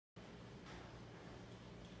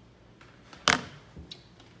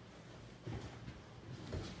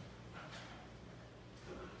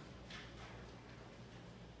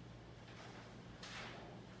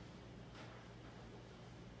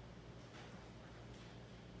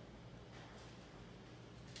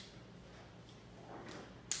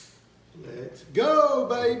Let's go,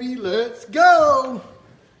 baby. Let's go.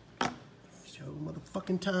 Show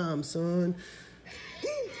motherfucking time, son.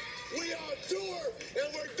 We are tour,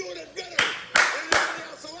 and we're doing it better than anybody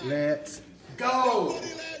else alive. Let's go.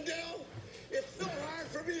 Buddy Landell, it's so hard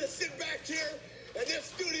for me to sit back here in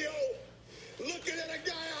this studio looking at a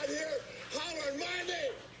guy out here hollering my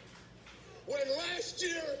name. When last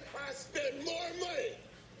year I spent more money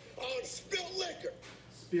on spilled liquor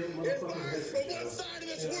in bars from one side of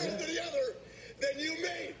this world to the other than you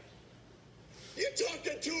made. You're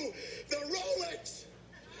talking to the Rolex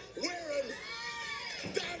wearing,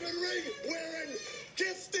 diamond ring wearing,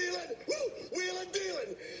 kiss stealing, wheeling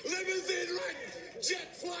dealing, limousine riding,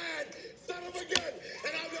 jet flying, son of a gun,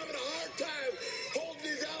 and I'm having a hard time holding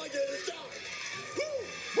these alligators down.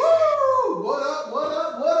 Woo! What up, what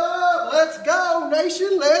up, what up? Let's go,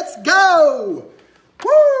 nation. Let's go.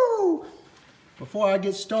 Woo! Before I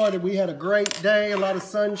get started, we had a great day, a lot of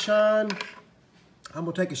sunshine. I'm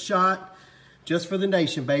going to take a shot just for the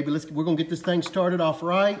nation, baby. We're going to get this thing started off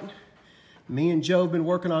right. Me and Joe have been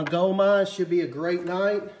working on gold mines. Should be a great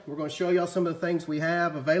night. We're going to show y'all some of the things we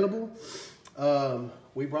have available.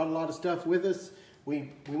 We brought a lot of stuff with us. We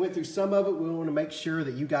went through some of it. We want to make sure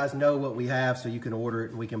that you guys know what we have so you can order it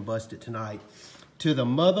and we can bust it tonight. To the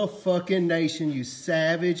motherfucking nation, you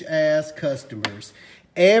savage ass customers.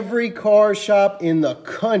 Every car shop in the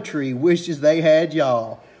country wishes they had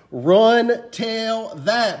y'all. Run, tell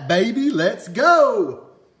that, baby. Let's go.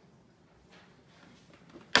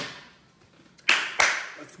 Let's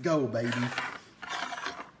go, baby.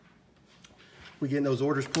 We getting those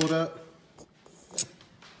orders pulled up?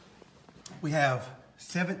 We have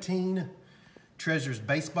 17 Treasures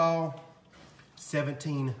baseball,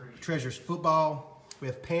 17 Treasures football. We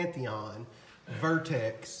have Pantheon,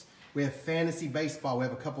 Vertex. We have fantasy baseball. We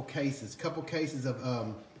have a couple cases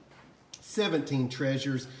of 17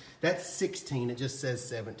 Treasures. That's 16. It just says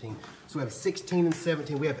 17. So we have 16 and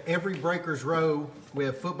 17. We have every Breakers Row. We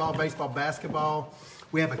have football, baseball, basketball.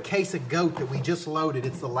 We have a case of GOAT that we just loaded.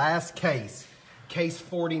 It's the last case, case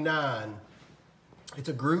 49. It's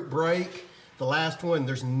a group break. The last one,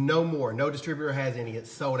 there's no more. No distributor has any.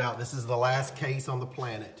 It's sold out. This is the last case on the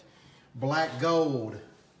planet. Black Gold,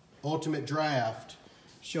 Ultimate Draft.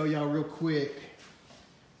 Show y'all real quick.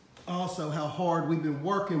 Also, how hard we've been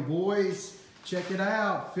working, boys. Check it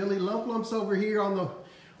out. Philly Lump Lumps over here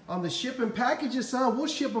on the shipping packages, son. We'll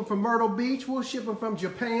ship them from Myrtle Beach. We'll ship them from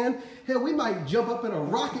Japan. Hell, we might jump up in a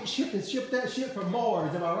rocket ship and ship that shit from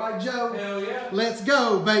Mars. Am I right, Joe? Hell yeah. Let's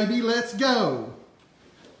go, baby. Let's go.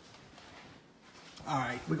 All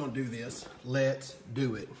right, we're going to do this. Let's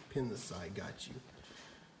do it. Pin the site. Got you.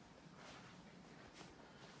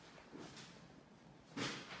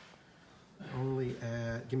 Only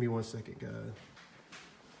at, give me 1 second, guys.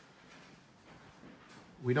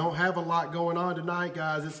 We don't have a lot going on tonight,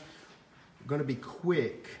 guys. It's going to be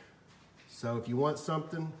quick. So if you want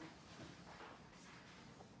something,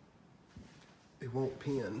 it won't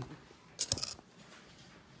pin.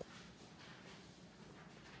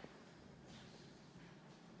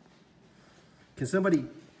 Can somebody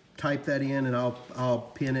type that in and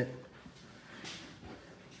I'll pin it?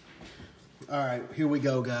 All right, here we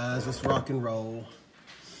go, guys. Let's rock and roll.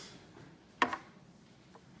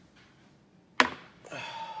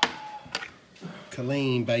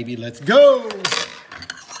 Colleen, baby, let's go.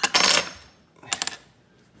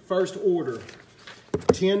 First order,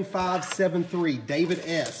 10573, David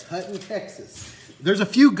S., Hutton, Texas. There's a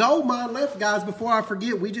few gold mine left, guys. Before I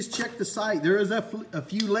forget, we just checked the site. There is a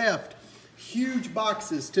few left. Huge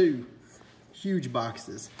boxes, too. Huge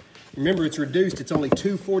boxes. Remember, it's reduced. It's only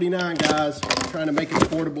 $2.49, guys. I'm trying to make it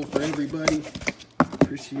affordable for everybody.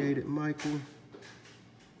 Appreciate it, Michael.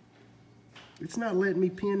 It's not letting me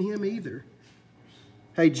pin him either.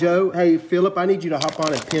 Hey, Joe. Hey, Philip, I need you to hop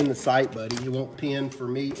on and pin the site, buddy. You won't pin for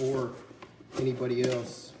me or anybody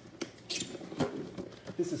else.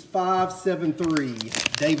 This is 573,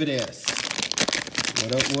 David S.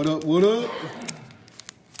 What up, what up, what up?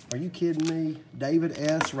 Are you kidding me? David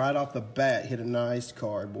S. right off the bat hit a nice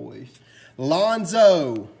card, boys.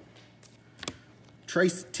 Lonzo.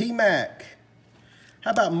 Trace T-Mac.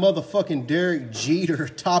 How about motherfucking Derek Jeter,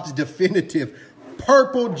 Topps Definitive.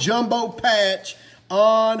 Purple jumbo patch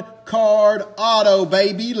on card auto,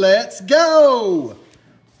 baby. Let's go.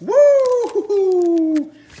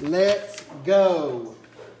 Woo! Let's go.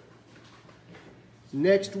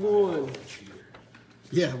 Next one.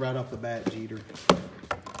 Yeah, right off the bat, Jeter.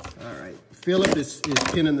 All right, Philip is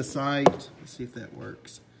pinning the site. Let's see if that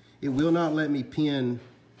works. It will not let me pin.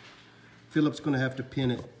 Philip's going to have to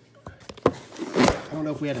pin it. I don't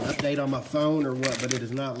know if we had an update on my phone or what, but it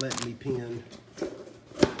is not letting me pin.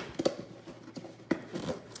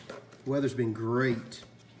 The weather's been great.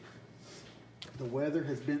 The weather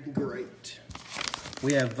has been great.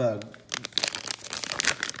 We have had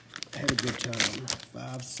a good time.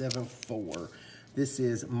 574. This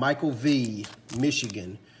is Michael V,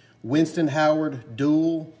 Michigan. Winston Howard,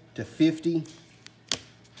 dual to 50.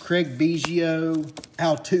 Craig Biggio,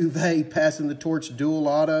 Altuve, passing the torch, dual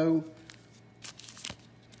auto.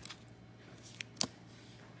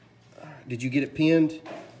 Did you get it pinned?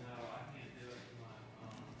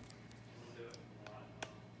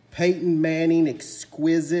 Peyton Manning,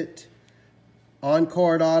 exquisite.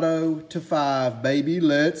 On-card auto to 5, baby.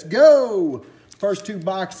 Let's go. First 2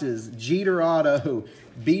 boxes. Jeter auto.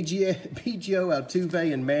 Biggio,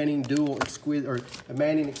 Altuve, and Manning dual exquisite, or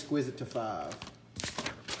Manning exquisite to 5.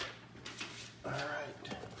 All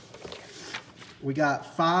right. We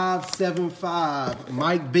got 575.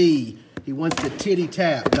 Mike B. He wants the titty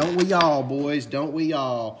tap. Don't we all, boys? Don't we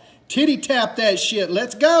all? Titty tap that shit.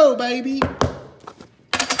 Let's go, baby.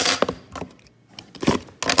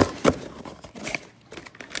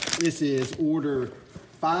 This is order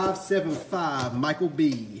 575, Michael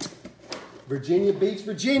B. Virginia Beach,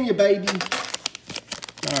 Virginia, baby.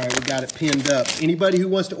 All right, we got it pinned up. Anybody who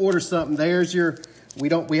wants to order something, there's your,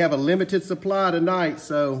 we have a limited supply tonight,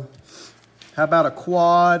 so how about a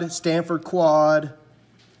quad, Stanford quad,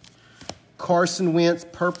 Carson Wentz,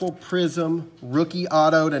 purple prism, rookie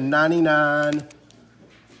auto to 99,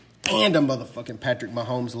 and a motherfucking Patrick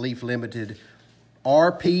Mahomes Leaf Limited.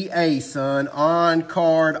 RPA, son,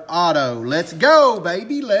 on-card auto. Let's go,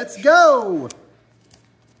 baby, let's go.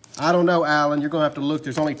 I don't know, Alan. You're going to have to look.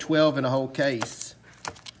 There's only 12 in a whole case.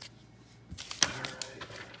 All right.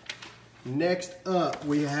 Next up,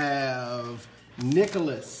 we have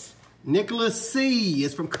Nicholas. Nicholas C.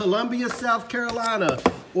 is from Columbia, South Carolina.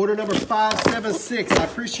 Order number 576. I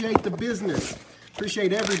appreciate the business.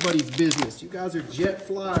 Appreciate everybody's business. You guys are jet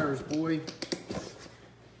flyers, boy.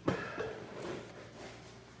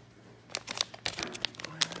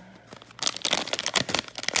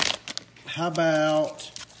 How about,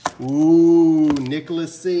 ooh,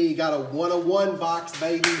 Nicholas C. got a 101 box,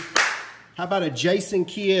 baby. How about a Jason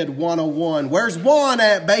Kidd 101? Where's Juan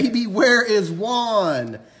at, baby? Where is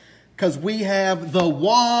Juan? Because we have the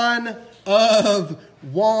Juan of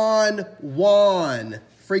Juan.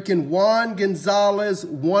 Freaking Juan Gonzalez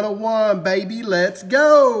 101, baby. Let's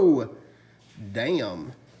go.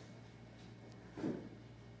 Damn.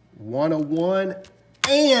 101.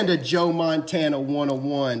 And a Joe Montana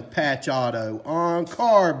 101 patch auto on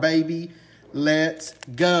card, baby. Let's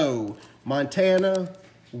go. Montana,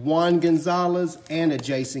 Juan Gonzalez, and a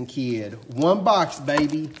Jason Kidd. 1 box,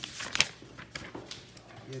 baby.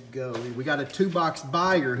 Here go. We got a 2-box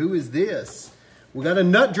buyer. Who is this? We got a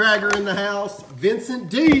nut dragger in the house. Vincent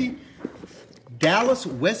D. Dallas,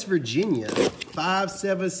 West Virginia.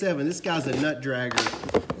 577. This guy's a nut dragger.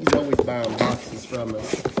 He's always buying boxes from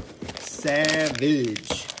us.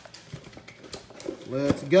 Savage.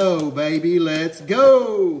 Let's go, baby. Let's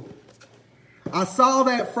go. I saw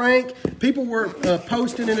that, Frank. People were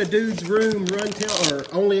posting in a dude's room, or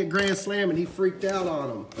only at Grand Slam, and he freaked out on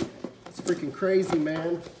them. It's freaking crazy,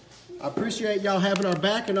 man. I appreciate y'all having our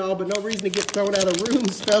back and all, but no reason to get thrown out of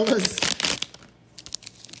rooms, fellas.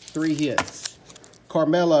 3 hits.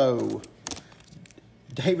 Carmelo.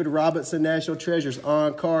 David Robinson, National Treasures,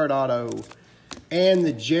 on-card auto. And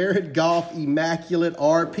the Jared Goff Immaculate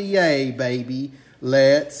RPA, baby.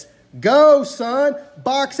 Let's go, son.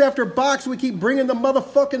 Box after box, we keep bringing the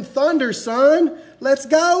motherfucking thunder, son. Let's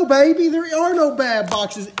go, baby. There are no bad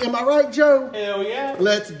boxes. Am I right, Joe? Hell yeah.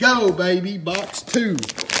 Let's go, baby. Box 2.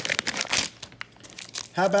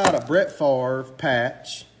 How about a Brett Favre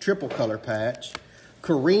patch, triple color patch.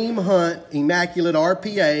 Kareem Hunt Immaculate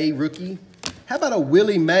RPA, rookie. How about a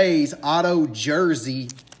Willie Mays auto jersey?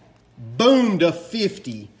 Boom to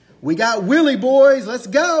 50. We got Willie, boys. Let's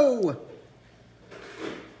go.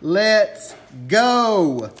 Let's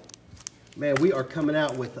go. Man, we are coming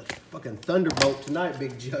out with a fucking thunderbolt tonight,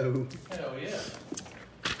 Big Joe. Hell yeah.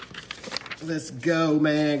 Let's go,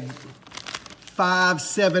 man.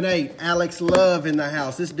 578. Alex Love in the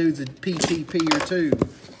house. This dude's a PTPer too.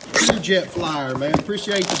 2 jet flyer, man.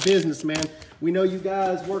 Appreciate the business, man. We know you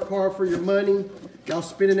guys work hard for your money. Y'all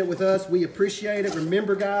spending it with us. We appreciate it.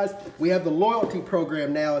 Remember, guys, we have the loyalty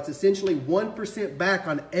program now. It's essentially 1% back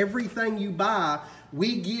on everything you buy.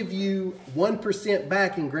 We give you 1%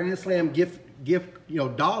 back in Grand Slam gift,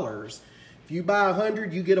 dollars. If you buy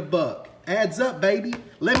 100, you get $1. Adds up, baby.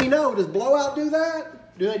 Let me know. Does Blowout do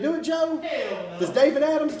that? Do they do it, Joe? Hell no. Does David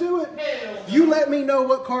Adams do it? Hell no. You let me know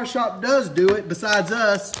what car shop does do it besides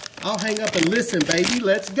us. I'll hang up and listen, baby.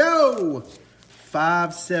 Let's go.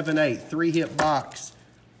 578, 3-hit box.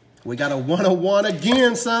 We got a 101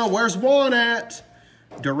 again, son. Where's Juan at?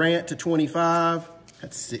 Durant to 25.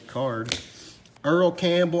 That's a sick card. Earl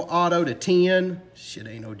Campbell auto to 10. Shit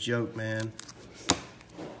ain't no joke, man.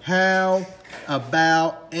 How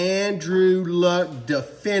about Andrew Luck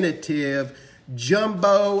definitive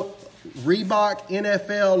jumbo Reebok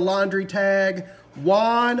NFL laundry tag?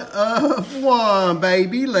 1 of 1,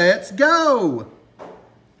 baby. Let's go.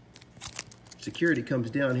 Security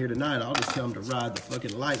comes down here tonight. I'll just tell them to ride the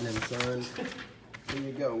fucking lightning, son. Here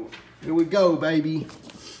you go. Here we go, baby.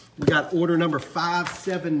 We got order number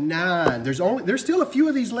 579. There's still a few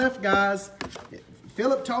of these left, guys.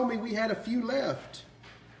 Philip told me we had a few left.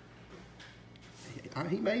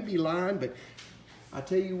 He may be lying, but I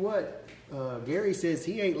tell you what, Gary says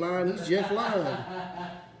he ain't lying. He's just lying.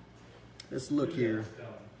 Let's look here.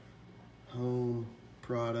 Home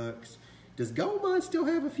products. Does Goldmine still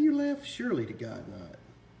have a few left? Surely to God not.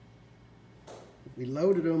 We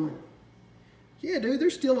loaded them. Yeah, dude,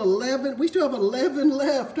 there's still 11. We still have 11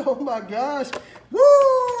 left. Oh, my gosh.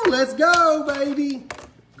 Woo! Let's go, baby.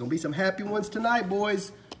 Gonna be some happy ones tonight,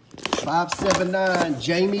 boys. 579,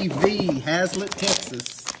 Jamie V, Hazlet,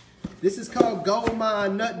 Texas. This is called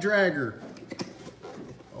Goldmine Nut Dragger.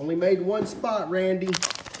 Only made one spot, Randy.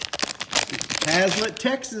 Hazlet,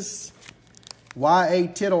 Texas. Y.A.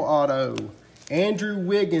 Tittle Auto. Andrew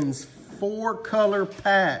Wiggins, 4-color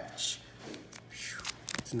patch.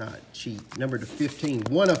 It's not cheap. Number to 15.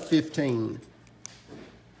 1 of 15.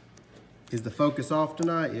 Is the focus off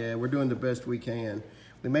tonight? Yeah, we're doing the best we can.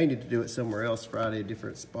 We may need to do it somewhere else Friday, a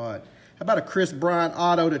different spot. How about a Chris Bryant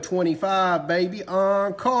auto to 25, baby?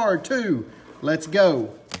 On card, too. Let's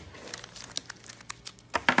go.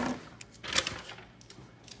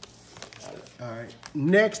 All right.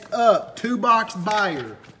 Next up, 2-box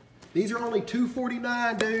buyer. These are only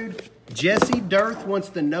 $249, dude. Jesse Dirth wants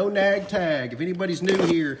the no-nag tag. If anybody's new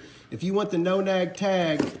here, if you want the no-nag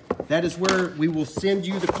tag, that is where we will send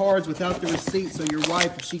you the cards without the receipt, so your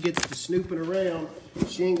wife, if she gets to snooping around,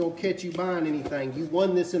 she ain't gonna catch you buying anything. You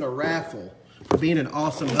won this in a raffle for being an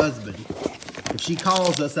awesome husband. If she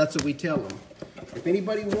calls us, that's what we tell them. If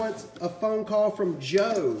anybody wants a phone call from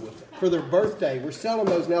Joe for their birthday, we're selling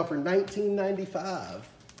those now for $19.95.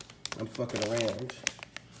 I'm fucking around.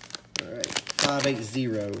 All right,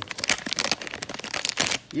 580.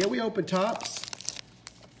 Yeah, we open tops.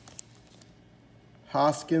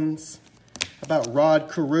 Hoskins. How about Rod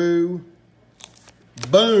Carew?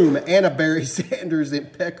 Boom, Anna Barry Sanders,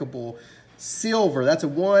 impeccable. Silver, that's a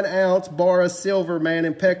 1-ounce bar of silver, man,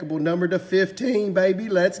 impeccable. Number to 15, baby.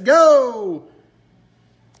 Let's go.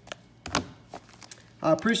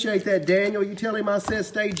 I appreciate that, Daniel. You tell him I said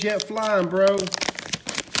stay jet flying, bro.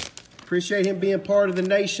 Appreciate him being part of the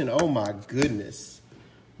nation. Oh, my goodness.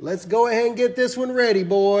 Let's go ahead and get this one ready,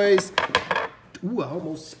 boys. Ooh,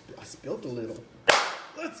 I spilled a little.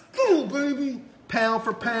 Let's go, baby. Pound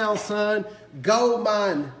for pound, son.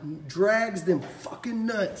 Goldmine drags them fucking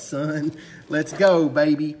nuts, son. Let's go,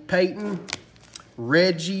 baby. Peyton,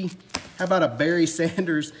 Reggie. How about a Barry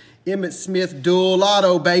Sanders, Emmitt Smith dual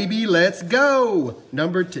auto, baby? Let's go.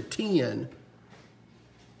 Number to 10.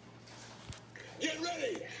 Get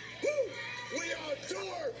ready. Woo! We on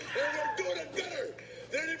tour, and we're doing it better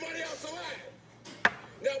than anybody else alive.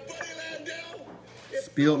 Now, Buddy Landell.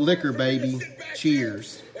 Spilled liquor, baby.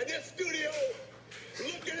 Cheers. In this studio,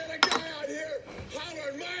 looking at a guy out here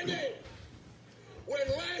hollering my name. When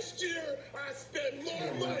last year I spent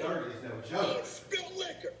more money on spilled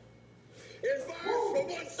liquor in bars from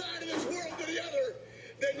one side of this world to the other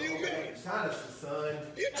than you made.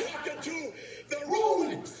 You're talking to the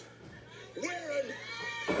Rolex wearing,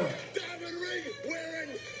 diamond ring wearing,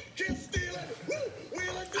 kiss stealing,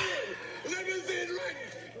 wheeling dealing, limousine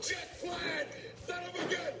riding, jet flying, son of a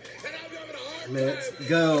gun, and I'm having a hard time. Let's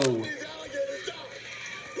go. These alligators down.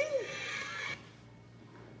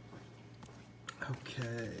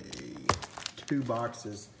 Okay. 2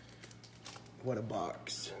 boxes. What a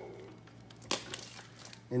box.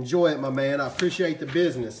 Enjoy it, my man. I appreciate the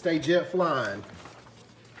business. Stay jet flying.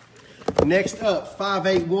 Next up,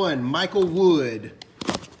 581, Michael Wood.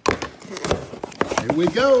 Here we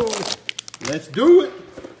go. Let's do it.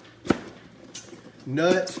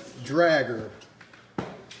 Nut Dragger.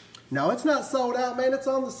 No, it's not sold out, man. It's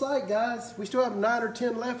on the site, guys. We still have 9 or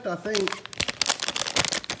 10 left, I think.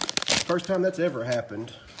 First time that's ever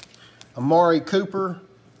happened. Amari Cooper.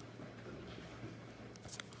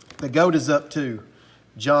 The GOAT is up too.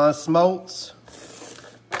 John Smoltz.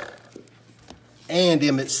 And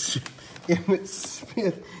Emmitt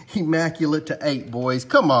Smith. Immaculate to 8, boys.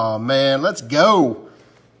 Come on, man. Let's go.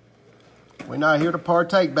 We're not here to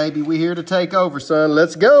partake, baby. We're here to take over, son.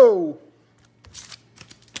 Let's go.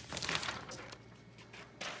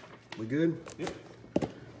 We good? Yep.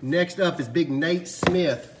 Next up is Big Nate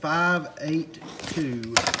Smith,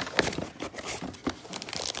 582.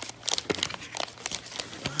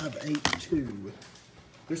 582.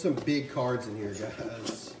 There's some big cards in here,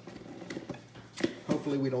 guys.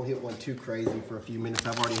 Hopefully we don't hit one too crazy for a few minutes.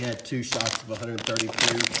 I've already had 2 shots of 132.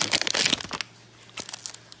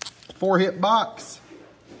 4-hit box.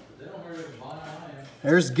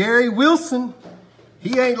 There's Gary Wilson.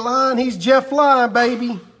 He ain't lying, he's Jeff lying,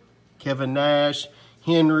 baby. Kevin Nash,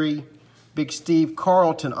 Henry, Big Steve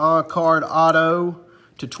Carlton on-card auto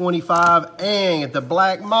to 25, and the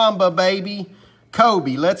Black Mamba, baby,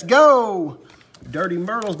 Kobe. Let's go. Dirty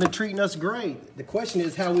Myrtle's been treating us great. The question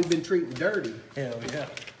is how we've been treating Dirty. Hell yeah.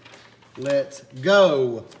 Let's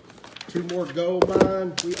go. 2 more gold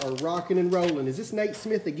mine. We are rocking and rolling. Is this Nate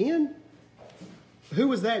Smith again? Who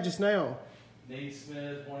was that just now? Nate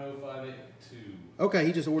Smith, 10582. Okay,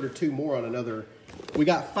 he just ordered 2 more on another. We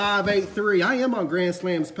got 583. I am on Grand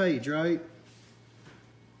Slam's page, right?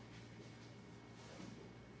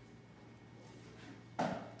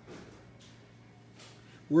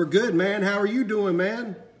 We're good, man. How are you doing,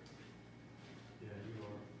 man? Yeah, you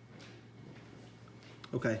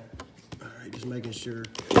are. Okay. All right, just making sure.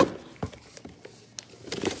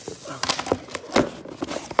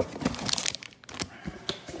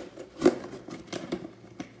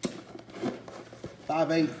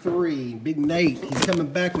 583, Big Nate. He's coming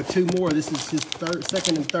back with 2 more. This is his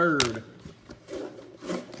second and third.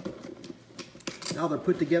 Now they're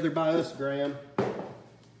put together by us, Graham.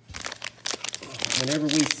 Whenever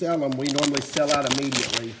we sell them, we normally sell out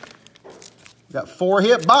immediately. Got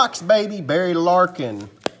 4-hit box, baby. Barry Larkin.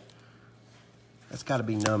 That's got to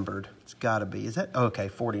be numbered. It's got to be. Is that? Okay,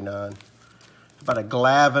 49. How about a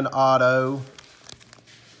Glavin auto?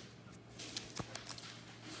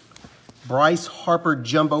 Bryce Harper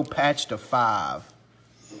jumbo patch to 5.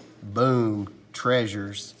 Boom.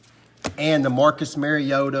 Treasures. And the Marcus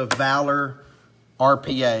Mariota Valor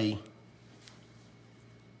RPA.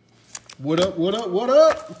 What up, what up, what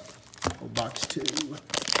up? Oh, box 2.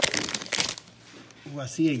 Ooh, I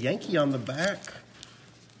see a Yankee on the back.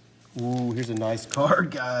 Ooh, here's a nice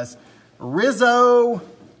card, guys. Rizzo.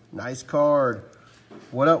 Nice card.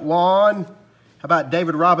 What up, Juan? How about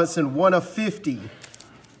David Robinson, 1/50?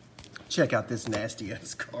 Check out this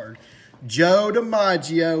nasty-ass card. Joe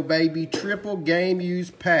DiMaggio, baby. Triple game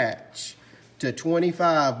use patch to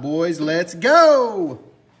 25, boys. Let's go.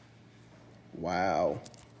 Wow.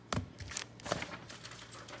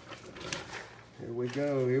 Here we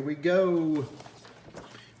go. Here we go.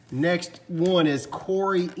 Next one is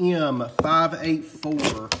Corey M,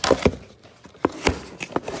 584.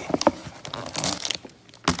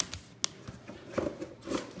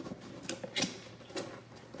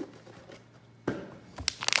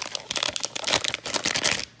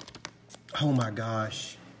 Oh my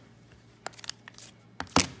gosh.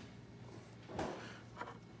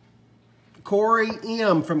 Corey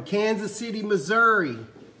M from Kansas City, Missouri.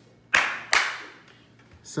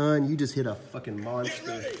 Son, you just hit a fucking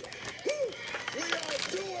monster.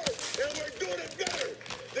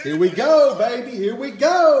 Here we go, baby. Here we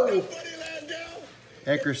go.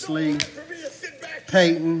 Eckersley,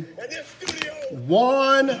 Peyton,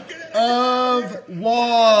 1 of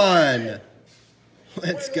 1.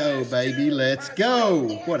 Let's go, baby. Let's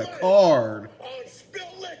go. What a card.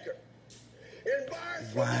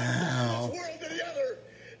 Wow.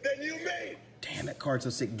 Damn, that card's so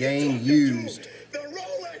sick. Game used.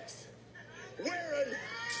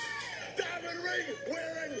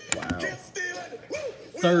 Wow.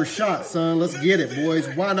 Third shot, son. Let's get it, boys.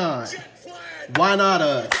 Why not? Why not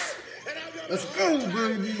us? Let's go,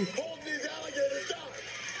 baby.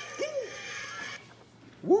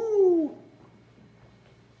 Woo.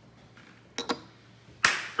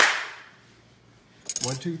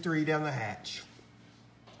 One, two, three down the hatch.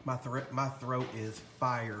 My throat is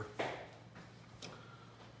fire.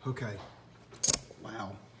 Okay.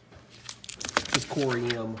 Wow. This is Corey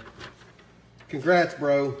M. Congrats,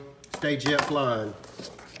 bro. Stay jet flying.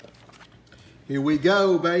 Here we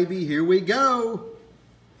go, baby. Here we go.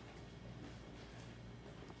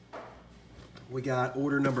 We got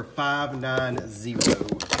order number 590.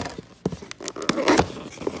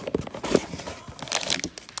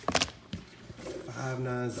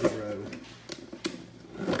 590.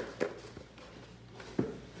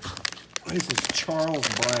 This is Charles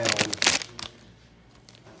Brown.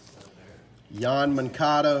 Jan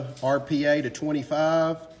Moncada, RPA to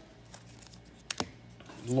 25.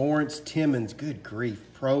 Lawrence Timmons, good grief.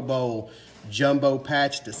 Pro Bowl jumbo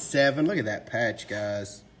patch to 7. Look at that patch,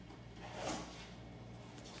 guys.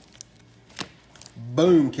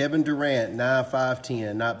 Boom, Kevin Durant, 9, 5,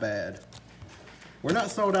 10. Not bad. We're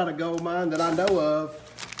not sold out of gold mine that I know of.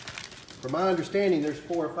 From my understanding, there's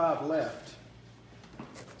 4 or 5 left.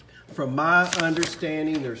 From my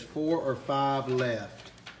understanding, there's 4 or 5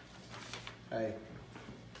 left. Hey.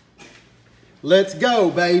 Let's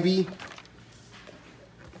go, baby.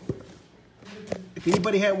 If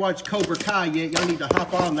anybody hadn't watched Cobra Kai yet, y'all need to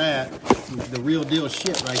hop on that. The real deal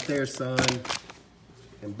shit right there, son.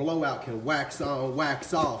 And Blowout can wax on,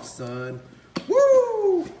 wax off, son.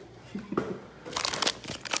 Woo!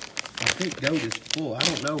 I think gold is full. I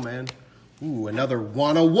don't know, man. Ooh, another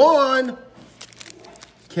 101.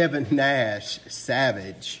 Kevin Nash,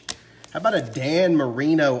 Savage. How about a Dan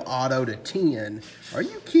Marino auto to 10? Are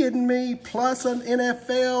you kidding me? Plus an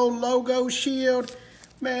NFL logo shield.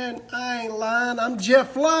 Man, I ain't lying. I'm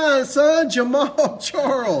Jeff Lyons, son. Jamal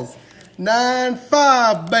Charles.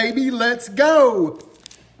 9-5, baby. Let's go.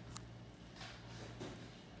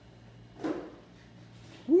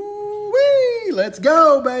 Woo-wee. Let's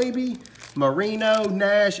go, baby. Marino,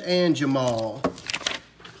 Nash, and Jamal.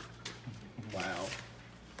 Wow.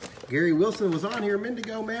 Gary Wilson was on here a minute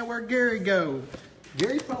ago, man. Where'd Gary go?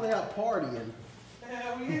 Gary's probably out partying.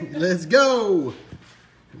 Let's go.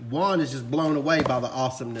 Juan is just blown away by the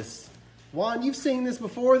awesomeness. Juan, you've seen this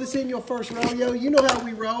before. This isn't your first rodeo. You know how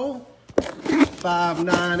we roll.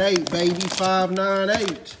 598, baby.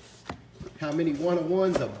 598. How many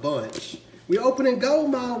 101s? A bunch. We opening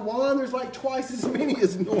gold mine, Juan. There's like twice as many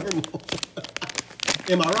as normal.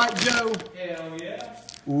 Am I right, Joe? Hell yeah.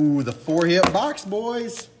 Ooh, the 4-hit box,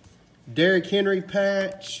 boys. Derrick Henry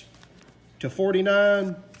patch to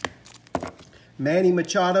 49. Manny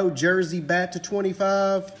Machado jersey bat to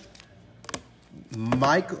 25.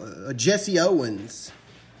 Jesse Owens.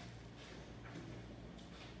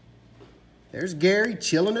 There's Gary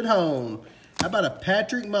chilling at home. How about a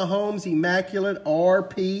Patrick Mahomes Immaculate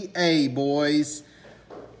RPA, boys?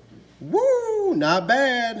 Woo, not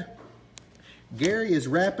bad. Gary is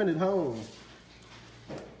rapping at home.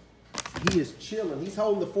 He is chilling. He's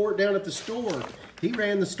holding the fort down at the store. He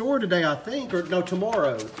ran the store today, I think, or no,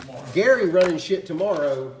 tomorrow. Gary running shit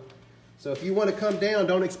tomorrow. So if you want to come down,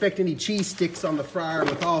 don't expect any cheese sticks on the fryer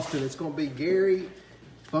with Austin. It's going to be Gary,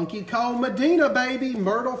 Funky Cole Medina, baby.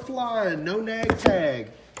 Myrtle flying, no nag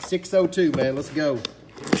tag. 602, man. Let's go.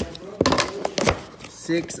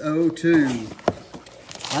 602.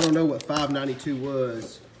 I don't know what 592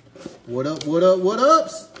 was. What up, what up, what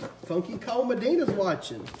ups? Funky Cole Medina's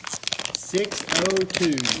watching.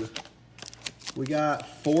 602. We got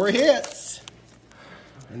 4 hits.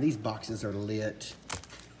 And these boxes are lit.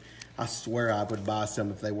 I swear I would buy some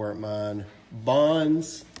if they weren't mine.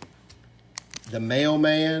 Bonds. The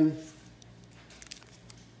Mailman.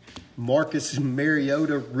 Marcus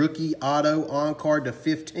Mariota rookie auto on card to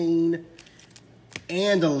 15.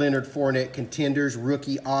 And a Leonard Fournette Contenders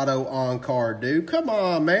rookie auto on card, dude. Come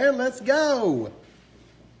on, man. Let's go.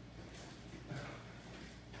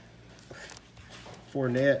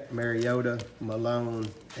 Fournette, Mariota, Malone,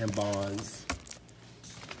 and Bonds.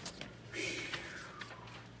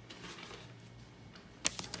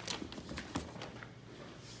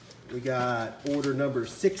 We got order number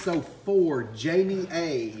 604, Jamie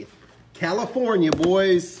A. California,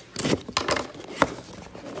 boys. I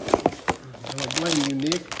don't blame you,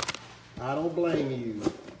 Nick. I don't blame you.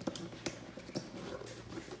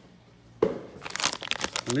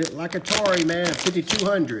 Lit like Atari, man.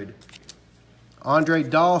 5,200. Andre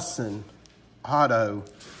Dawson, auto.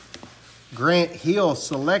 Grant Hill,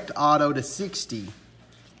 select auto to 60.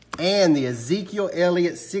 And the Ezekiel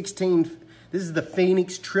Elliott 16. This is the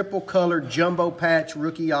Phoenix triple color jumbo patch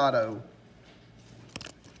rookie auto.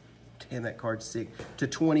 Damn, that card's sick. To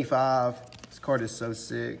 25. This card is so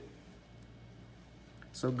sick.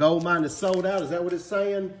 So gold mine is sold out. Is that what it's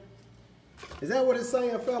saying? Is that what it's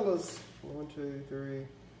saying, fellas? 1, 2, 3.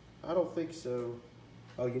 I don't think so.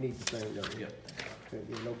 Oh, you need the same, don't you? Yep. Okay,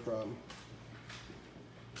 yeah, no problem.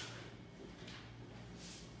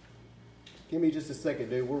 Give me just a second,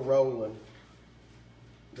 dude. We're rolling.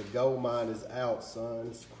 The gold mine is out, son.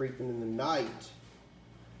 It's creeping in the night.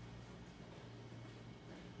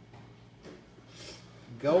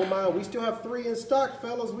 Gold mine. We still have 3 in stock,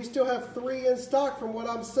 fellas. We still have 3 in stock from what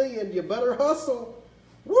I'm seeing. You better hustle.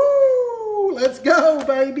 Woo! Let's go,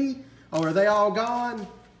 baby. Oh, are they all gone?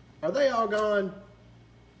 Are they all gone?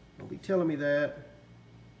 Don't be telling me that.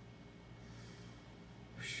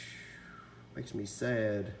 Makes me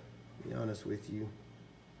sad, to be honest with you.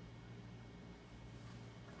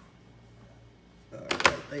 All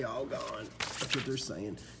right, they all gone. That's what they're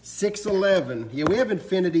saying. 611. Yeah, we have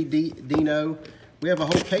Infinity Dino. We have a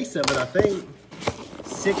whole case of it, I think.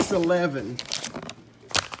 611.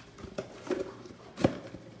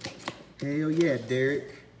 Hell yeah,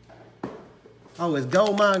 Derek. Oh, is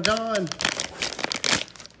gold mine gone?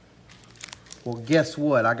 Well, guess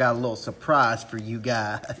what? I got a little surprise for you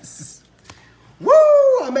guys. Woo!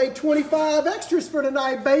 I made 25 extras for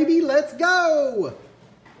tonight, baby. Let's go.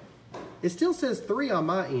 It still says 3 on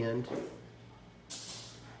my end.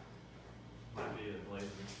 Might be a blazing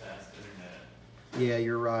fast internet. Yeah,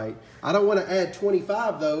 you're right. I don't want to add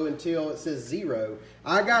 25, though, until it says 0.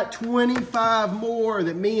 I got 25 more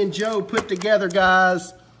that me and Joe put together,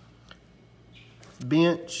 guys.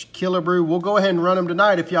 Bench, Killer Brew. We'll go ahead and run them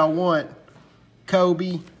tonight if y'all want.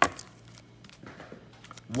 Kobe.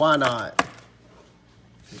 Why not?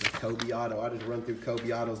 Kobe auto. I just run through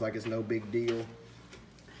Kobe autos like it's no big deal.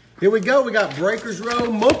 Here we go. We got Breakers Row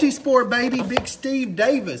Multisport, baby. Big Steve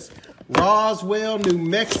Davis. Roswell, New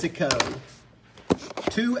Mexico.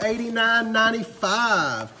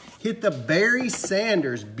 $289.95. Hit the Barry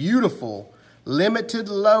Sanders. Beautiful. Limited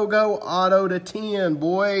logo auto to 10,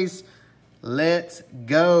 boys. Let's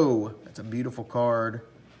go. That's a beautiful card.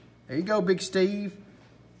 There you go, Big Steve.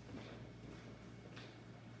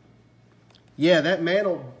 Yeah, that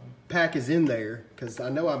mantle pack is in there because I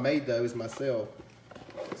know I made those myself.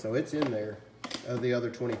 So it's in there of the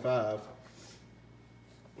other 25.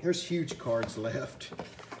 There's huge cards left.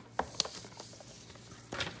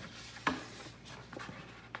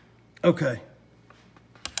 Okay.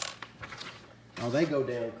 Oh, they go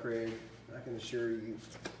down, Craig. I can assure you.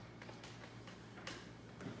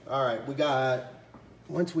 All right, we got,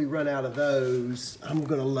 once we run out of those, I'm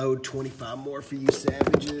going to load 25 more for you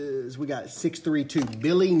savages. We got 632,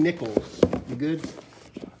 Billy Nichols. You good?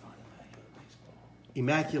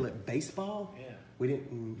 Immaculate Baseball? Yeah. We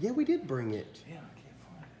didn't, yeah, we did bring it. Yeah, I can't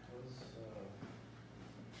find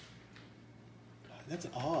it. That's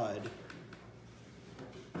odd.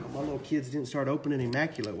 My little kids didn't start opening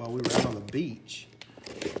Immaculate while we were out on the beach.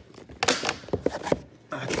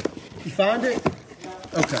 You find it?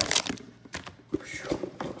 Okay.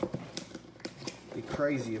 Be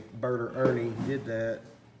crazy if Bert or Ernie did that.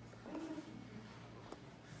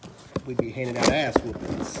 We'd be handing out ass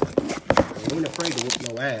whoopings. We ain't afraid to whoop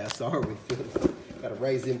no ass, are we? Gotta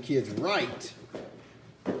raise them kids right.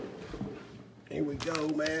 Here we go,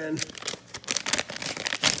 man.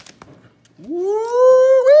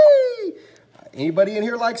 Woo-wee! Anybody in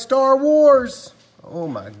here like Star Wars? Oh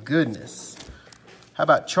my goodness. How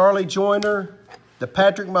about Charlie Joyner, the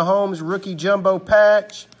Patrick Mahomes rookie jumbo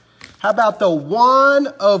patch? How about the 1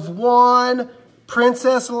 of 1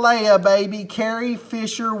 Princess Leia, baby? Carrie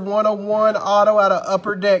Fisher 101 auto out of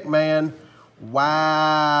Upper Deck, man.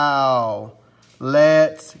 Wow.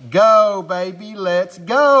 Let's go, baby. Let's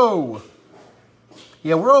go.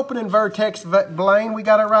 Yeah, we're opening Vertex, Blaine. We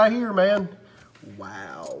got it right here, man.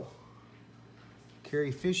 Wow.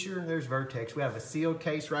 Carrie Fisher, there's Vertex. We have a sealed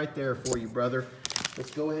case right there for you, brother. Let's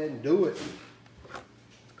go ahead and do it.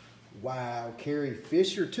 Wow, Carrie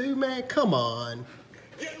Fisher too, man. Come on.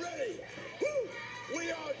 Get ready. Woo.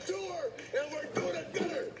 We on tour, and we're doing it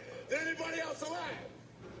better than anybody else alive.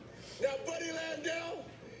 Now, Buddy Landell,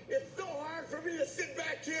 it's so hard for me to sit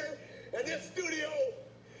back here in this studio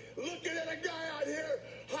looking at a guy out here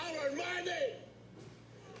hollering my name.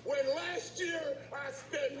 When last year I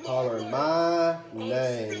spent more Holler my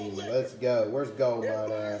name. Let's go. Where's gold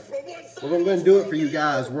mine at? We're going to go and do it for you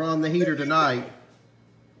guys. We're on the heater tonight.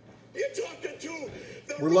 You're talking to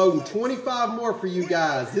the We're loading 25 more for you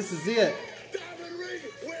guys. This is it. diamond ring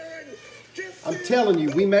wearing, I'm telling you,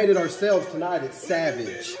 we made it ourselves tonight. It's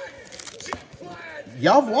savage.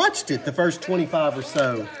 Y'all have watched it, the first 25 or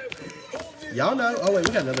so. Y'all know. Oh, wait,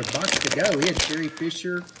 we got another box to go. We had Carrie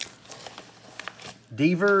Fisher,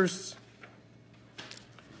 Devers,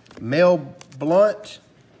 Mel Blunt,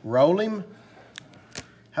 roll him.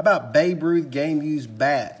 How about Babe Ruth game used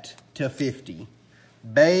bat to 50?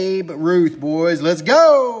 Babe Ruth, boys. Let's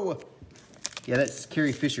go. Yeah, that's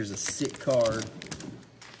Carrie Fisher's a sick card.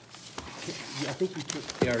 Yeah, I think you took.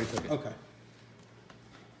 Yeah, I already took it. Okay.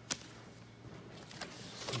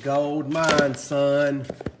 Gold mine, son.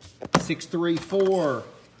 634.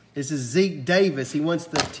 This is Zeke Davis. He wants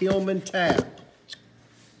the Tillman tap.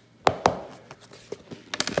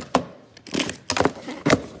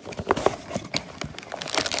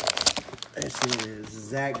 This is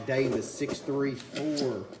Zach Davis,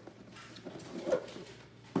 634.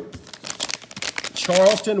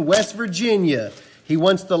 Charleston, West Virginia. He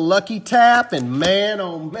wants the lucky tap, and man,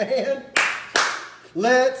 oh man.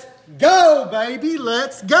 Let's go, baby.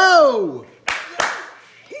 Let's go.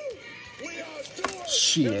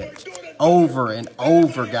 Shit. Over and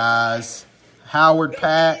over, guys. Howard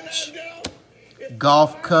patch.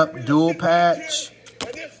 Golf Cup dual patch.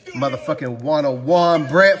 Motherfucking 101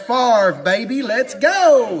 Brett Favre, baby. Let's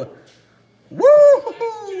go.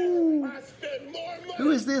 Woo!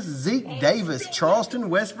 Who is this? Zeke Davis, Charleston,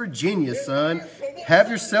 West Virginia, son. Have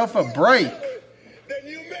yourself a break.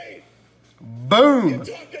 Boom.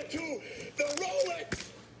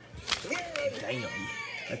 Damn.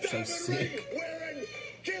 That's so sick.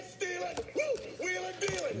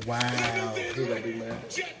 Wow. Who that be, man?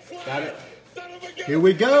 Got it? Here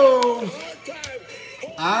we go.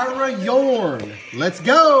 Ira Yorn. Let's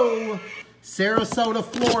go. Sarasota,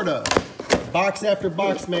 Florida. Box after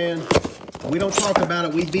box, man. We don't talk about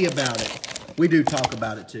it. We be about it. We do talk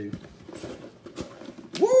about it, too.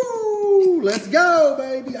 Woo! Let's go,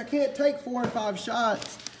 baby. I can't take 4 and 5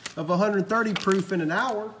 shots of 130 proof in an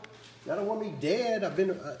hour. Y'all don't want me dead. I've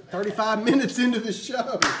been 35 minutes into the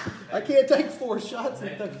show. I can't take 4 shots.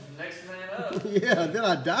 Next man up. Yeah, then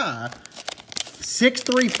I die.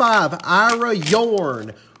 635 Ira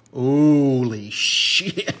Yorn. Holy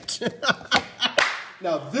shit.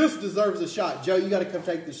 Now, this deserves a shot. Joe, you got to come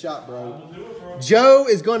take the shot, bro. Joe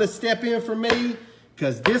is going to step in for me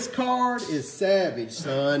because this card is savage,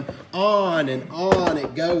 son. On and on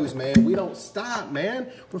it goes, man. We don't stop,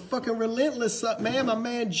 man. We're fucking relentless, man. My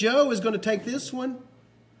man Joe is going to take this one.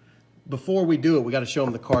 Before we do it, we got to show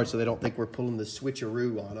them the card so they don't think we're pulling the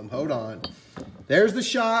switcheroo on them. Hold on. There's the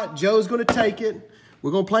shot. Joe's going to take it. We're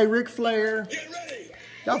going to play Ric Flair.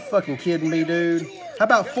 Y'all fucking kidding me, dude. How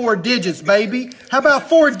about 4 digits, baby? How about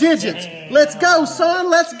 4 digits? Let's go, son.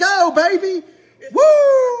 Let's go, baby.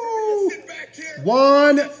 Woo!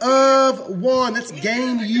 1 of 1. That's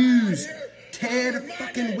game used. Ted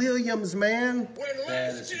fucking Williams, man.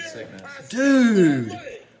 That is some sickness. Dude.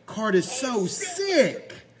 Card is so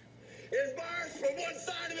sick.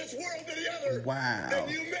 Wow.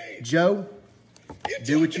 Joe,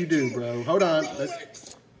 do what you do, bro. Hold on.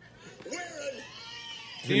 Let's...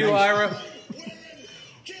 To you, Ira.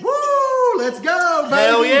 Woo! Let's go, baby.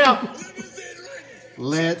 Hell yeah.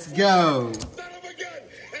 Let's go.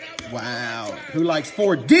 Wow. Who likes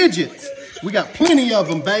 4 digits? We got plenty of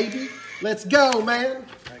them, baby. Let's go, man.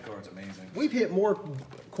 That card's amazing. We've hit more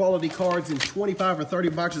quality cards in 25 or 30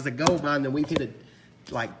 boxes of gold mine than we've hit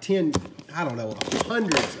like 10, I don't know,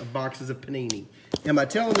 hundreds of boxes of Panini. Am I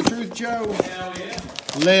telling the truth, Joe? Hell yeah.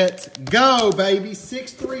 Let's go, baby.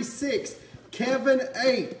 636, Kevin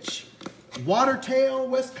H. Watertown,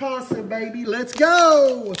 Wisconsin, baby. Let's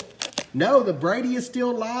go. No, the Brady is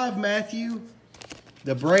still live, Matthew.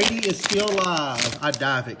 The Brady is still live. I'd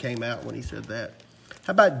die if it came out when he said that.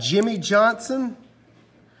 How about Jimmy Johnson?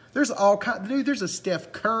 There's all kinds. Dude, there's a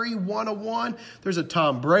Steph Curry 101. There's a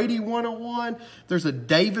Tom Brady 101. There's a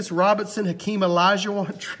Davis Robinson, Hakeem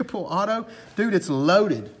Olajuwon triple auto. Dude, it's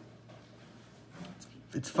loaded.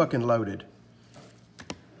 It's fucking loaded.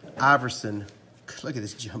 Iverson. Look at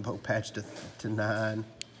this jumbo patch to 9.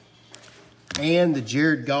 And the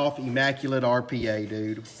Jared Goff Immaculate RPA,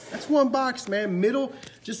 dude. That's 1 box, man. Middle,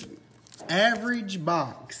 just average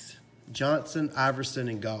box. Johnson, Iverson,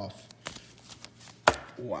 and Goff.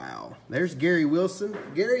 Wow. There's Gary Wilson.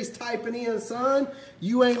 Gary's typing in, son.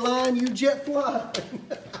 You ain't lying, you jet flying.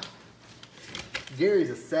 Gary's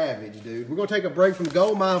a savage, dude. We're going to take a break from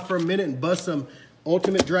Gold Mine for a minute and bust some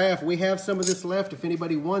Ultimate Draft. We have some of this left if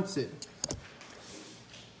anybody wants it.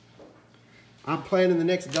 I'm planning the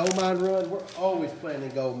next Gold Mine run. We're always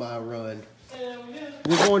planning a Gold Mine run. Hell yeah.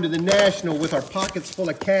 We're going to the National with our pockets full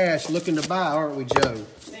of cash looking to buy, aren't we, Joe?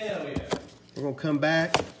 Hell yeah. We're going to come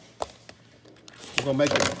back. We're going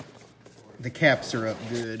to make the caps are up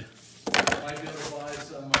good. Might be able to buy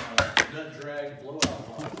some nut drag blowout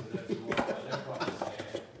boxes if you want. They're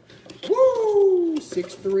probably Woo!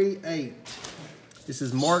 638. This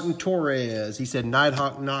is Martin Torres. He said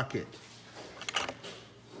Nighthawk knock it.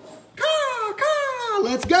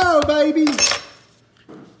 Let's go, baby.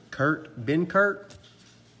 Ben Kurt.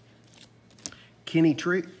 Kenny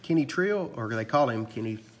Trill, or they call him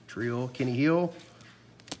Kenny Trill. Kenny Hill.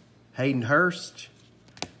 Hayden Hurst.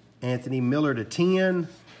 Anthony Miller to 10.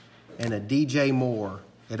 And a DJ Moore.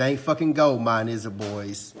 It ain't fucking gold mine, is it,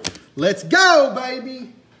 boys? Let's go,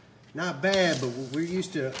 baby. Not bad, but we're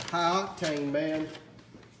used to high octane, man.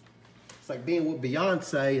 It's like being with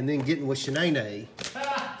Beyonce and then getting with Shanae.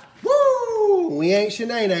 Woo! We ain't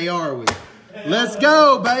Shanae, are we? Let's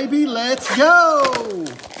go, baby. Let's go.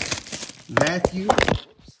 Matthew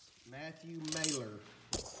Mailer.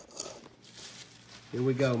 Here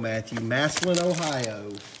we go, Matthew. Massillon,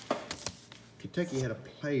 Ohio. Kentucky had a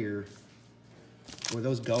player where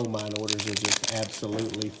those gold mine orders are just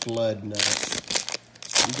absolutely flooding us.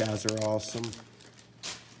 You guys are awesome.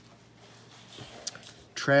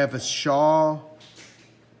 Travis Shaw.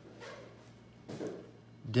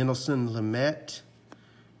 Denelson Lamette,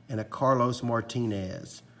 and a Carlos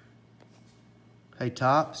Martinez. Hey,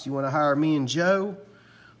 Tops, you want to hire me and Joe?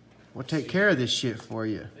 We'll take care of this shit for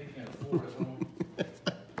you.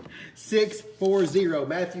 640,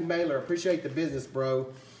 Matthew Mailer. Appreciate the business,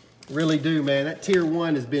 bro. Really do, man. That tier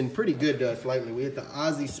 1 has been pretty good to us lately. We hit the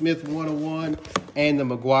Ozzie Smith 101 and the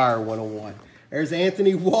McGuire 101. There's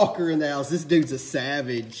Anthony Walker in the house. This dude's a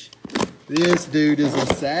savage. This dude is a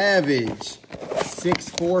savage.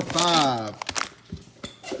 645.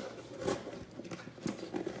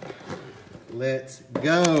 Let's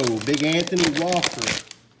go. Big Anthony Walker.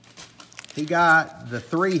 He got the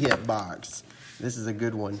 3-hit box. This is a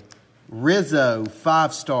good one. Rizzo,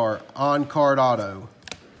 5-star, on-card auto.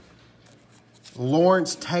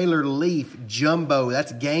 Lawrence Taylor Leaf, jumbo.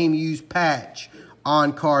 That's game-used patch,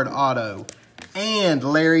 on-card auto. And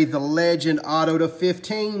Larry the Legend auto to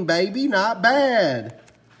 15, baby. Not bad.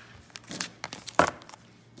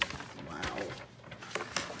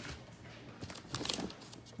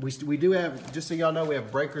 We do have, just so y'all know, we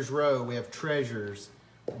have Breakers Row, we have Treasures,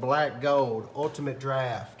 Black Gold, Ultimate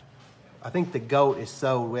Draft. I think the GOAT is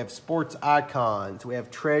sold. We have Sports Icons. We have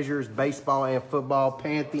Treasures, baseball and football,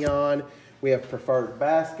 Pantheon. We have Preferred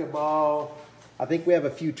Basketball. I think we have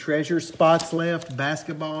a few Treasure spots left.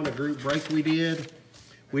 Basketball in a group break we did.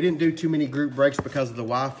 We didn't do too many group breaks because of the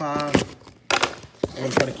Wi-Fi. I'm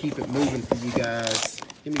going to keep it moving for you guys.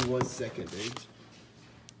 Give me 1 second, dudes.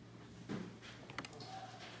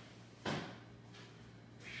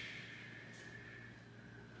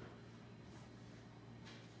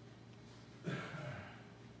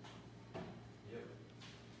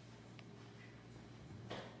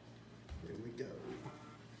 Here we go.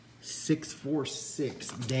 646,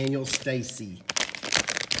 Daniel Stacy.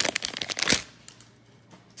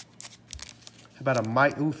 How about a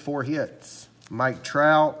Mike? Ooh, 4 hits. Mike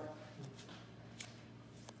Trout.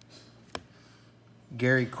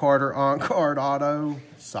 Gary Carter on-card auto.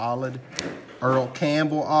 Solid. Earl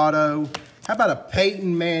Campbell auto. How about a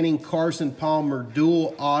Peyton Manning, Carson Palmer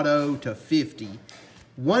dual auto to 50?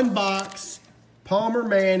 1 box. Palmer,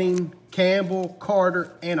 Manning, Campbell,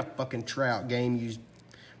 Carter, and a fucking Trout game used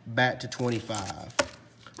bat to 25.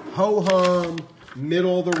 Ho-hum,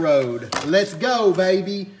 middle of the road. Let's go,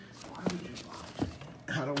 baby.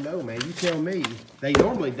 I don't know, man. You tell me. They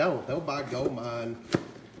normally don't. They'll buy gold mine.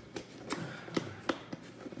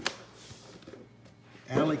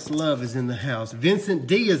 Alex Love is in the house. Vincent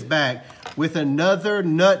D is back with another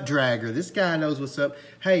Nut Dragger. This guy knows what's up.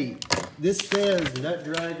 Hey, this says Nut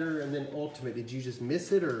Dragger and then Ultimate. Did you just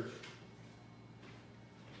miss it or?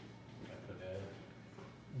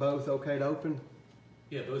 Both okay to open?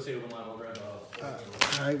 Yeah, both say open live. I'll grab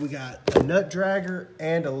all right, we got a Nut Dragger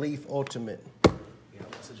and a Leaf Ultimate. Yeah,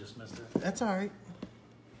 I must have just missed it. That's all right.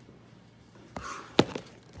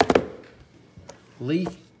 Leaf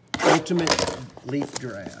Ultimate Leaf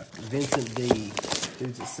Draft. Vincent D.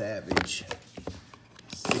 Dude's a savage.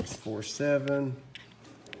 647.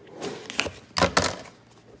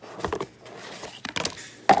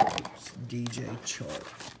 DJ Chart.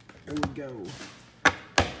 Here we go.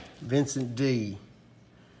 Vincent D.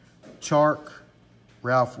 Chark.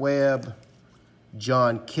 Ralph Webb.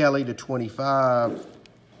 John Kelly to 25.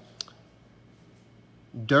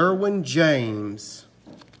 Derwin James.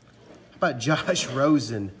 How about Josh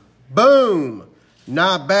Rosen? Boom!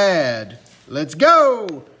 Not bad. Let's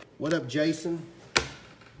go! What up, Jason?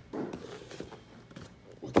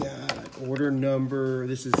 We got order number.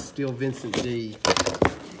 This is still Vincent D.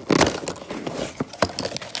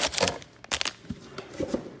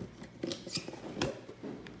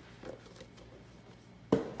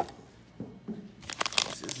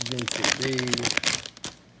 This is Vincent D.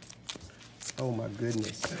 Oh my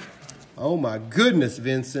goodness. Oh my goodness,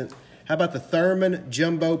 Vincent. How about the Thurman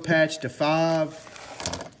Jumbo Patch to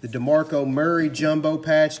 5? The DeMarco Murray Jumbo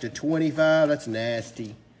Patch to 25. That's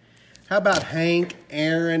nasty. How about Hank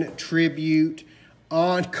Aaron Tribute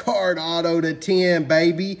on-card auto to 10,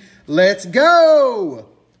 baby? Let's go!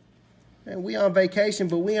 Man, we on vacation,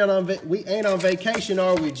 but we ain't on vacation,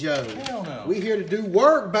 are we, Joe? Hell no. We here to do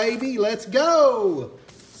work, baby. Let's go!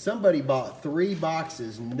 Somebody bought 3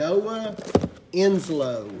 boxes. Noah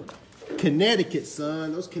Enslow. Connecticut,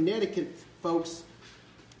 son. Those Connecticut folks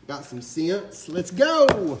got some sense. Let's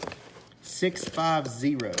go.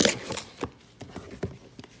 650.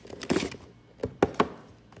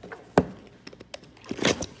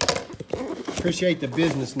 Appreciate the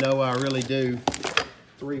business, Noah. I really do.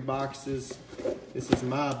 3 boxes. This is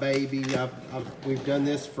my baby. We've done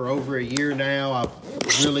this for over a year now. I've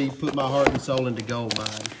really put my heart and soul into gold mine.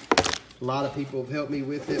 A lot of people have helped me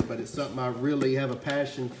with it, but it's something I really have a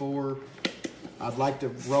passion for. I'd like to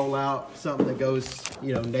roll out something that goes,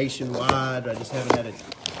 you know, nationwide. I just haven't had it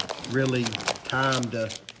really time to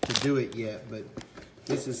do it yet, but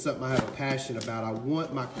this is something I have a passion about. I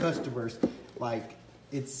want my customers, like,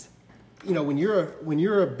 it's, you know, when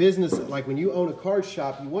you're a business, like when you own a card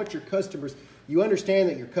shop, you want your customers, you understand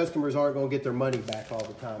that your customers aren't going to get their money back all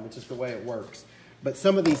the time. It's just the way it works. But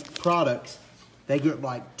some of these products, they get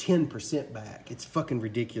like 10% back. It's fucking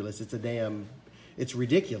ridiculous. It's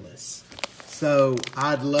ridiculous. So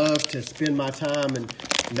I'd love to spend my time and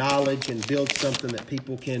knowledge and build something that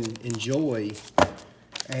people can enjoy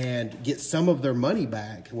and get some of their money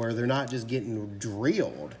back where they're not just getting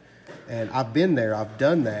drilled. And I've been there, I've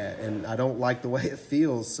done that, and I don't like the way it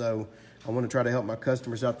feels, so I want to try to help my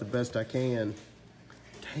customers out the best I can.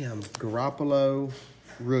 Damn, Garoppolo,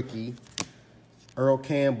 rookie, Earl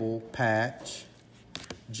Campbell, patch,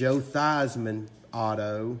 Joe Theismann,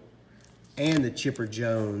 auto, and the Chipper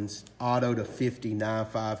Jones, auto to 50,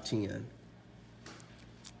 9/5/10.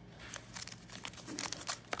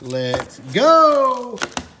 Let's go!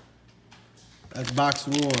 That's box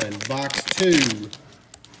one. Box two.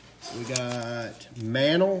 We got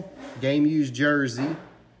Myrtle, game used jersey.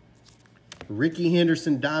 Ricky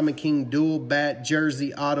Henderson, Diamond King dual bat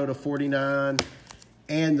jersey, auto to 49.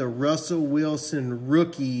 And the Russell Wilson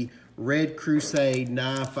rookie Red Crusade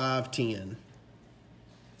 9/5/10.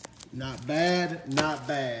 Not bad, not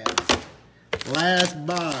bad. Last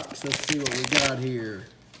box. Let's see what we got here.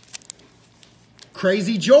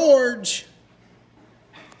 Crazy George.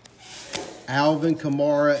 Alvin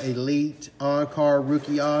Kamara Elite on-car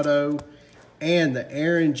rookie auto, and the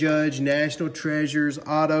Aaron Judge National Treasures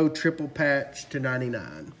auto triple patch to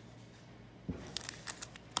 99.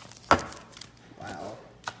 Wow.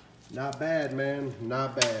 Not bad, man.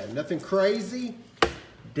 Not bad. Nothing crazy.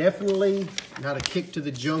 Definitely not a kick to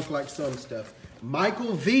the junk like some stuff.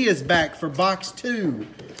 Michael V is back for box two.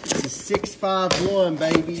 This is 651,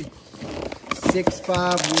 baby.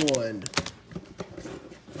 651.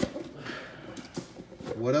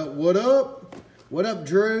 What up, what up? What up,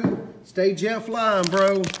 Drew? Stay jet flying,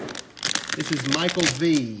 bro. This is Michael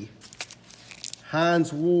V.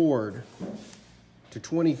 Hines Ward to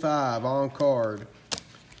 25 on card.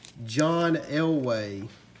 John Elway.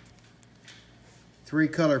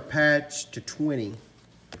 3-color patch to 20.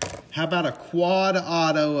 How about a quad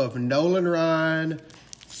auto of Nolan Ryan,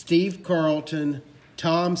 Steve Carlton,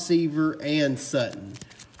 Tom Seaver, and Sutton?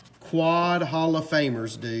 Quad Hall of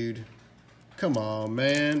Famers, dude. Come on,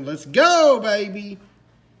 man. Let's go, baby.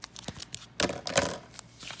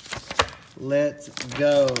 Let's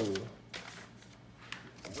go.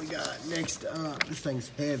 We got next up, this thing's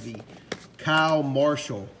heavy. Kyle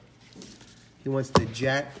Marshall. He wants the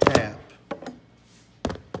Jack Tap.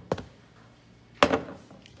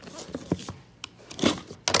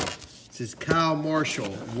 This is Kyle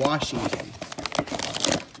Marshall, Washington.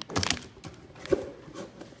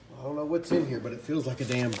 I don't know what's in here, but it feels like a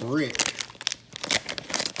damn brick.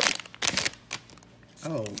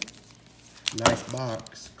 Oh, nice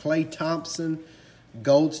box. Klay Thompson,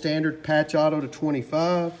 gold standard patch auto to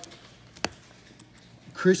 25.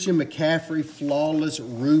 Christian McCaffrey, flawless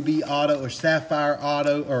ruby auto or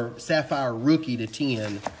sapphire rookie to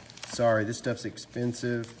 10. Sorry, this stuff's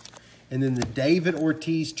expensive. And then the David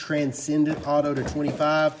Ortiz transcendent auto to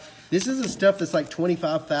 25. This is the stuff that's like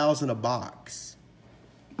 $25,000 a box.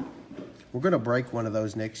 We're gonna break one of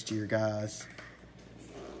those next year, guys.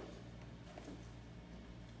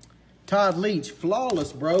 Todd Leach,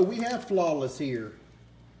 flawless, bro. We have flawless here.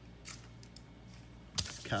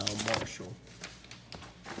 It's Kyle Marshall.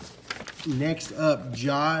 Next up,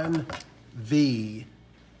 John V,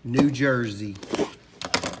 New Jersey.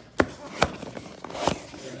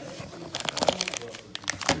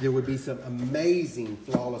 There would be some amazing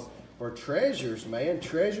flawless, or treasures, man.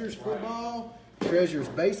 Treasures football, treasures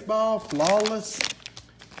baseball, flawless.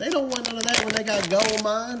 They don't want none of that when they got gold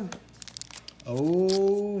mine.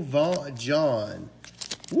 Oh, John.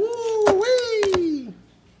 Woo-wee!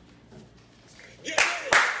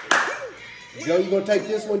 Joe, you gonna take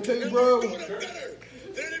this one too, bro? Than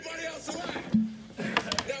anybody else alive.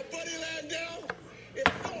 Now, Buddy Landell,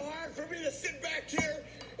 it's so hard for me to sit back here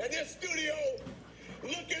in this studio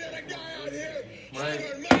looking at a guy out here on my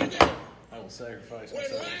name. I will sacrifice When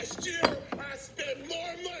myself. last year I spent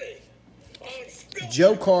more money on spilling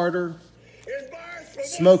Joe Carter, in bars from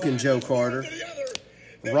Smoking one Joe side Carter. to the other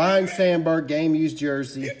than Ryan you make. Sandberg, game used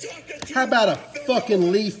jersey. You're talking to How about a the fucking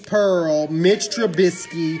Lord. leaf pearl, Mitch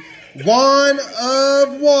Trubisky, 1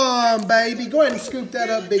 of 1, baby. Go ahead and scoop that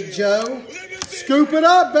up, Big Joe. Scoop it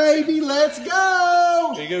up, baby. Let's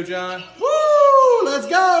go. There you go, John. Woo! Let's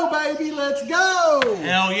go, baby. Let's go.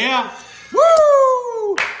 Hell yeah.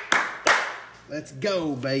 Woo! Let's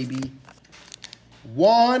go, baby.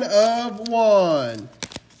 1 of 1.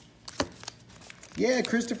 Yeah,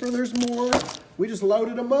 Christopher, there's more. We just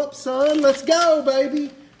loaded them up, son. Let's go,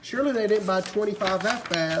 baby. Surely they didn't buy 25 that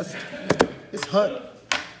fast. This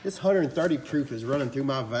 130 proof is running through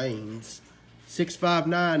my veins.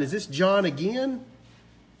 659. Is this John again?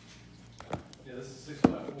 Yeah, this is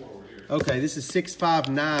 654 over here. Okay, this is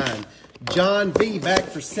 659. John V back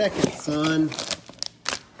for second, son.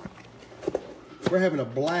 We're having a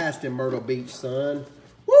blast in Myrtle Beach, son.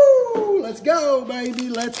 Woo! Let's go, baby.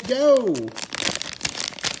 Let's go.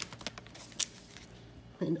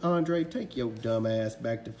 And Andre, take your dumb ass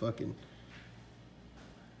back to fucking...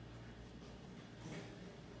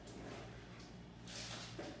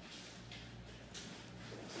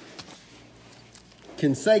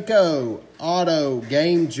 Canseco Auto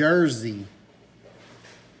Game Jersey.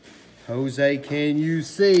 Jose, can you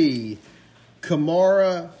see?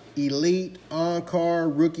 Kamara Elite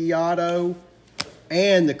On-Card Rookie Auto.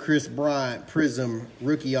 And the Chris Bryant Prism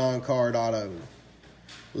Rookie On-Card Auto.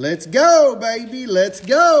 Let's go, baby. Let's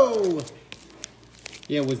go.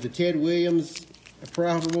 Yeah, was the Ted Williams a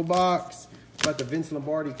profitable box? About the Vince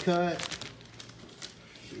Lombardi cut?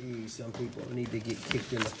 Gee, some people need to get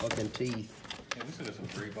kicked in the fucking teeth. Yeah, we still got some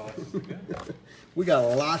free boxes to go. We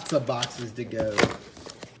got lots of boxes to go.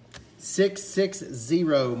 660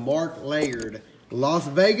 Mark Laird. Las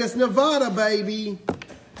Vegas, Nevada, baby.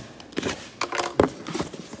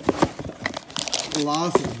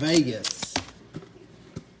 Las Vegas.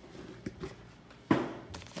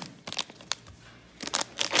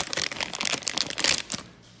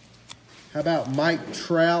 How about Mike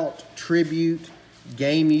Trout Tribute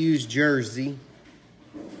Game Used Jersey?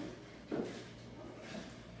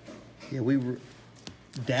 Yeah, we were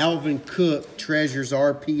Dalvin Cook Treasures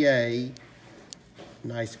RPA.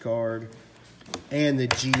 Nice card. And the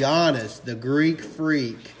Giannis, the Greek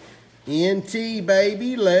Freak. NT,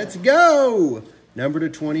 baby. Let's go. Number to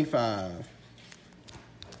 25.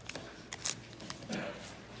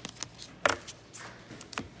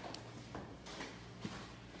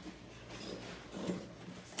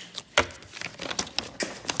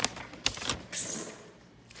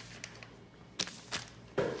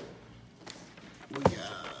 We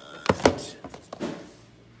got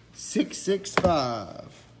 665.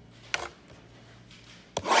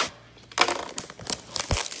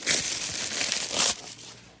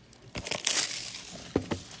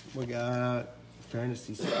 We got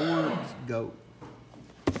Fantasy Sports, GOAT.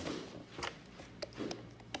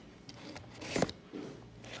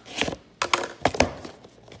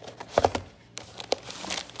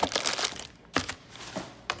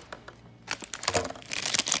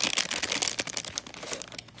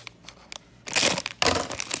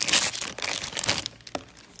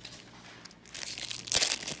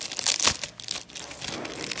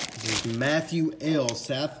 There's Matthew L.,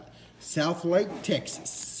 South Lake,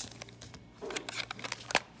 Texas.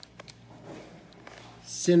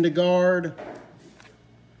 Syndergaard,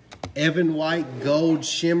 Evan White, Gold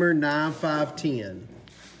Shimmer, 9/5/10.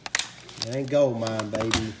 It ain't gold mine,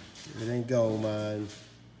 baby. It ain't gold mine.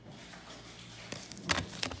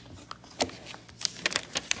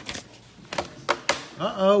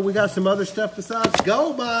 Uh-oh, we got some other stuff besides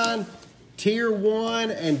gold mine. Tier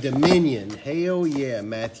 1 and Dominion. Hell yeah,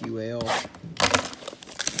 Matthew L.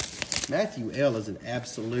 Matthew L is an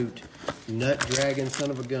absolute nut dragon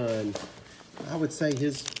son of a gun. I would say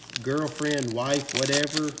his girlfriend, wife,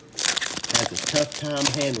 whatever, has a tough time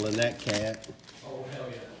handling that cat. Oh, hell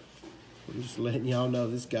yeah. I'm just letting y'all know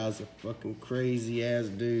this guy's a fucking crazy ass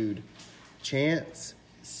dude. Chance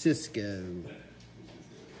Cisco.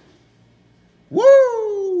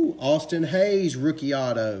 Woo! Austin Hayes, rookie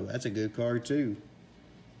auto. That's a good card too.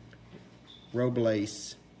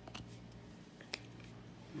 Robles.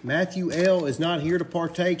 Matthew L. is not here to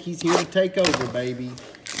partake. He's here to take over, baby.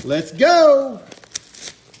 Let's go!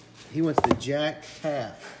 He wants the Jack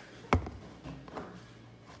Taff.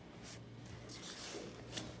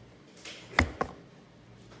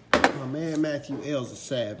 Oh man, Matthew L's a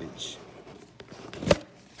savage.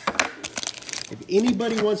 If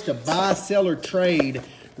anybody wants to buy, sell, or trade,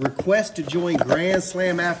 request to join Grand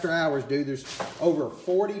Slam After Hours, dude. There's over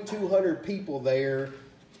 4,200 people there.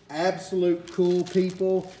 Absolute cool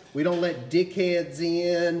people. We don't let dickheads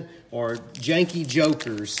in or janky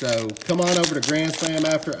jokers. So come on over to Grand Slam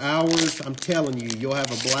After Hours. I'm telling you, you'll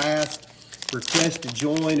have a blast. Request to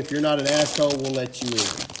join. If you're not an asshole, we'll let you in.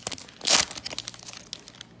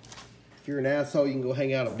 If you're an asshole, you can go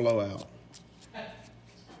hang out at Blowout.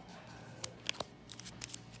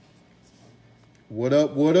 What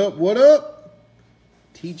up, what up, what up?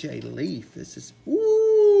 TJ Leaf. This is,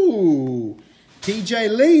 ooh.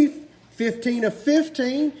 TJ Leaf, 15 of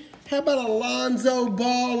 15. How about Alonzo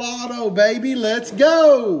Ball auto, baby? Let's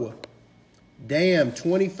go. Damn,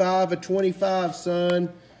 25 of 25, son.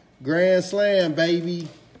 Grand Slam, baby.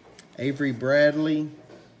 Avery Bradley.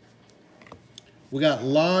 We got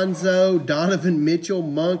Lonzo, Donovan Mitchell,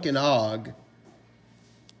 Monk, and Og.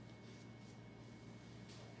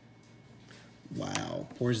 Wow.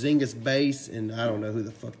 Porzingis base, and I don't know who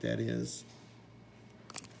the fuck that is.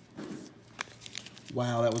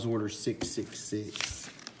 Wow, that was order 666.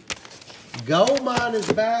 Gold Mine is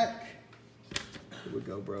back. Here we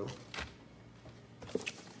go, bro.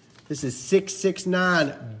 This is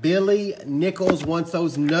 669. Billy Nichols wants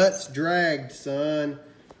those nuts dragged, son.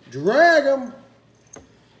 Drag them.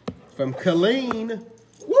 From Colleen.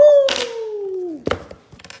 Woo!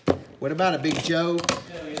 What about it, Big Joe?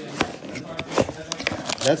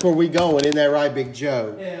 That's where we going, isn't that right, Big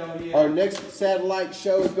Joe? Hell yeah. Our next satellite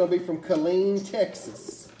show is going to be from Colleen,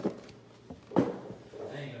 Texas. I ain't gonna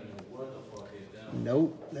know what the fuck is down.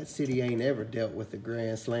 Nope, that city ain't ever dealt with the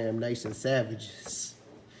Grand Slam Nation savages.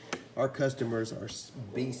 Our customers are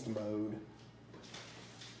beast mode.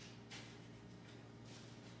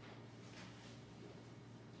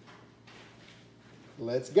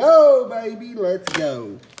 Let's go, baby. Let's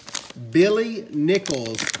go. Billy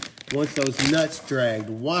Nichols wants those nuts dragged.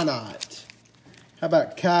 Why not? How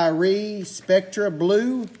about Kyrie Spectra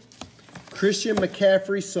Blue? Christian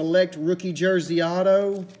McCaffrey Select Rookie Jersey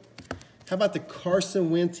Auto. How about the Carson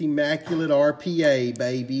Wentz Immaculate RPA,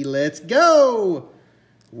 baby? Let's go.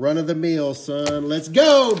 Run of the mill, son. Let's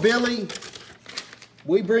go, Billy.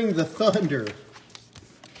 We bring the thunder.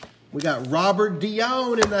 We got Robert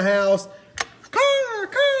Dion in the house.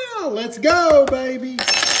 Let's go, baby.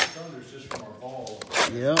 Thunder's just from our balls.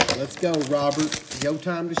 Yep, let's go, Robert. Your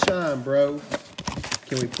time to shine, bro.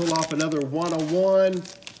 Can we pull off another 101?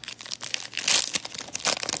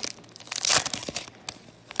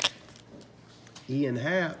 Ian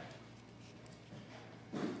Happ.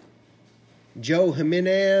 Joe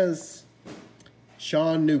Jimenez.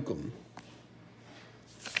 Sean Newcomb.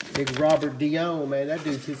 Big Robert Dion, man. That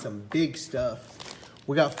dude's hit some big stuff.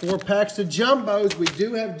 We got 4 packs of jumbos. We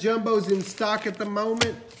do have jumbos in stock at the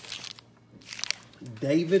moment.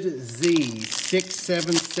 David Z,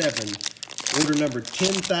 677. Order number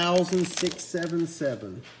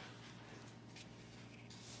 10,677.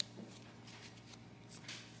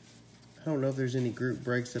 I don't know if there's any group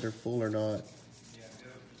breaks that are full or not.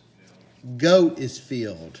 Goat is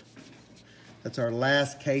filled. That's our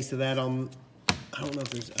last case of that on. I don't think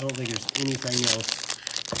there's anything else.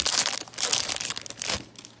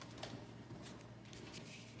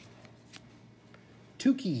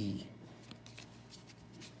 Tukey.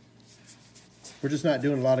 We're just not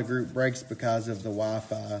doing a lot of group breaks because of the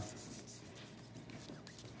Wi-Fi.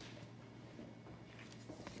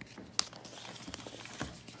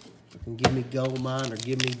 You can give me gold mine or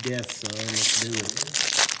give me death, son. Let's do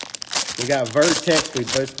it. We got Vertex.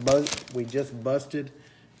 We just busted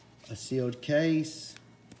a sealed case.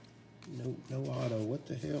 No auto. What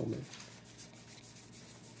the hell, man?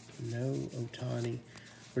 No Otani.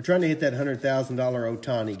 We're trying to hit that $100,000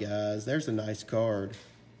 Otani, guys. There's a nice card.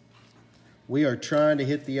 We are trying to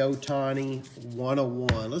hit the Otani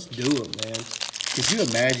 101. Let's do it, man. Could you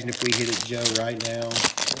imagine if we hit it, Joe, right now?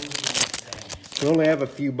 We only have a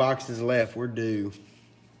few boxes left. We're due.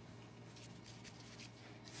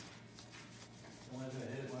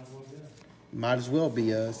 Might as well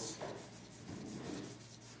be us.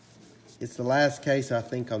 It's the last case, I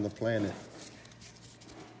think, on the planet.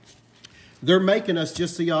 They're making us,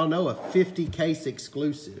 just so y'all know, a 50-case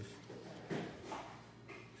exclusive.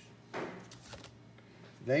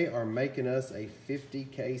 They are making us a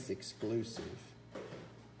 50-case exclusive.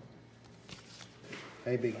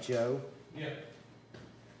 Hey, Big Joe. Yeah.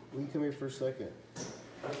 Will you come here for a second?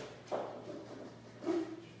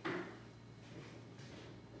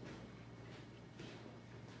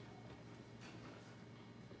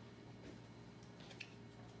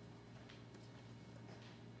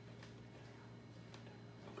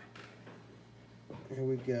 Here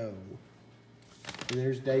we go. And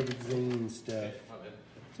there's David Zine stuff.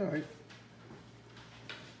 It's all right.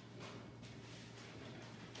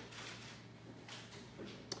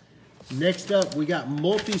 Next up, we got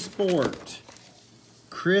Multisport.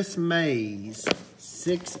 Chris Mays,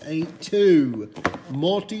 682.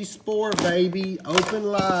 Multisport, baby. Open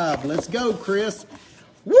live. Let's go, Chris.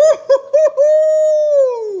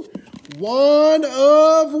 Woo-hoo-hoo-hoo! 1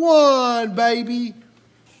 of 1, baby.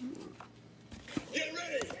 Get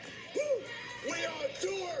ready. Woo. We are on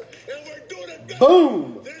tour, and we're doing it.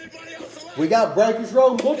 Boom. Is anybody else alive? We got Breakers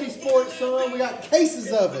Road Multisport, son. We got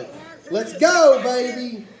cases of it. Let's go,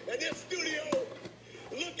 baby. In this studio,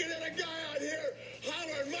 looking at a guy out here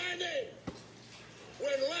hollering my name.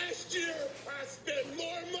 When last year I spent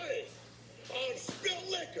more money on spilled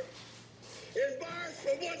liquor in bars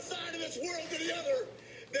from one side of this world to the other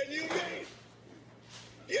than you made.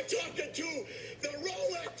 You're talking to the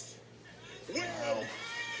Rolex wearing,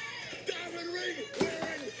 diamond ring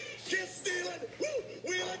wearing, kiss stealing,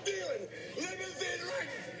 wheeling dealing, limousine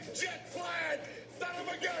riding, jet flying, son of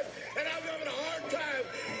a gun, and I'm having a hard time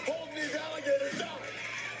holding these alligators down.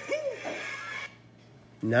 Woo!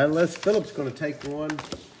 Not unless Phillip's going to take one.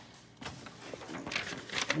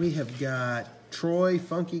 We have got Troy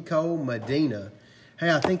Funky Cole Medina.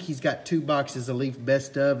 Hey, I think he's got 2 boxes of Leaf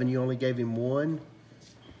Best Of, and you only gave him 1.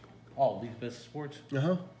 Oh, Leaf Best Sports?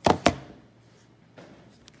 Uh-huh.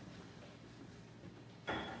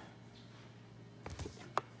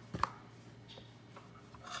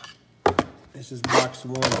 This is box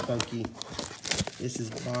 1, Funky. This is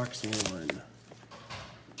box 1.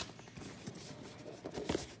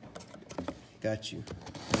 Got you.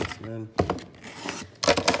 Thanks, man.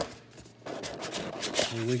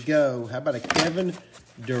 Here we go. How about a Kevin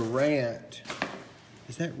Durant?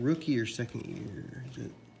 Is that rookie or second year? Is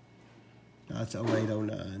it? No, it's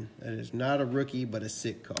 0809. That is not a rookie, but a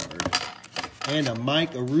sick card. And a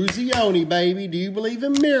Mike Eruzione, baby. Do you believe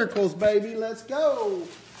in miracles, baby? Let's go.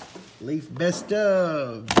 Leaf Best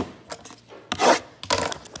Of.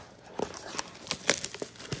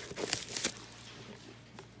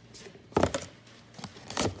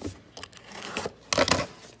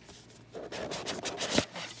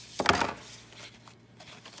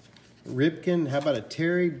 Ripken, how about a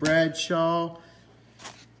Terry Bradshaw?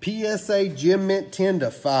 PSA Gem Mint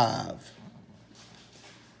 10/5.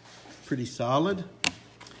 Pretty solid.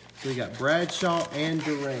 So we got Bradshaw and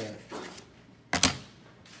Durant.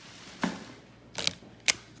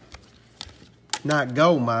 Not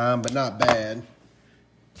gold mine, but not bad.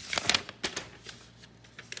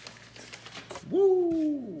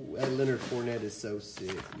 Woo! That Leonard Fournette is so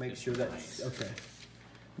sick. Make sure that's okay.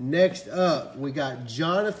 Next up, we got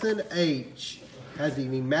Jonathan H. Has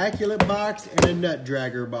an immaculate box and a nut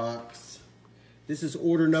dragger box. This is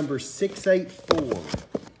order number 684.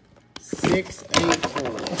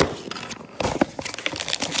 684.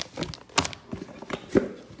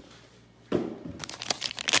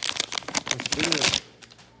 Let's do it.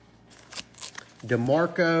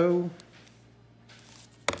 DeMarco.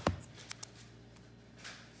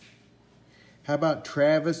 How about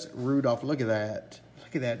Travis Rudolph? Look at that.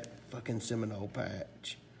 Look at that fucking Seminole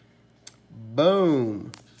patch.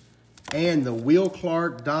 Boom. And the Will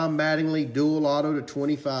Clark Don Mattingly dual auto to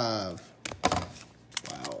 25.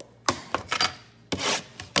 Wow.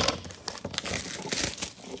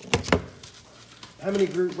 How many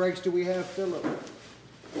group breaks do we have, Phillip?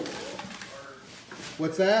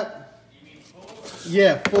 What's that? You mean full?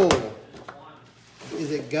 Yeah, full. One.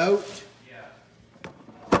 Is it goat? Yeah.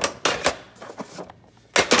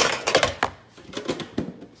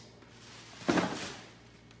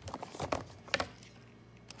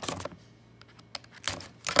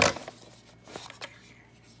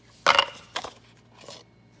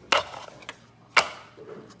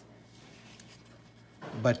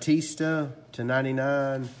 Batista to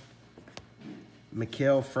 99.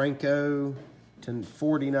 Mikael Franco to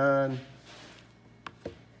 49.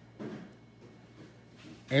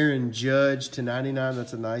 Aaron Judge to 99.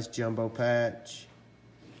 That's a nice jumbo patch.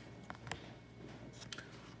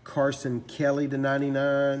 Carson Kelly to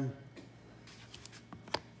 99.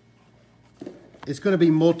 It's going to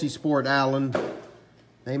be multi-sport, Allen.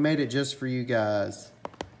 They made it just for you guys.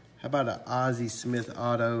 How about an Ozzie Smith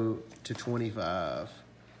auto to 25?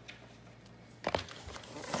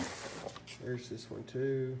 There's this one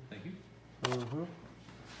too. Thank you.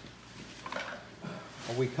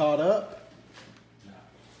 Are we caught up?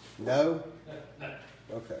 No?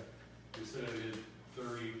 Okay. We said I did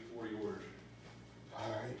 30, 40 orders. All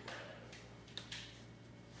right.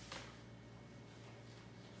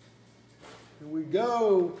 Here we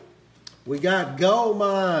go. We got Gold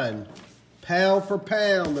Mine. Pound for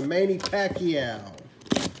pound, the Manny Pacquiao.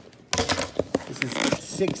 This is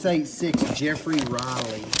 686 Jeffrey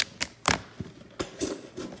Riley.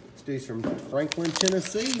 This dude's from Franklin,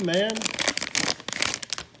 Tennessee, man.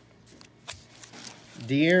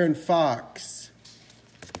 De'Aaron Fox.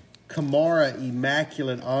 Kamara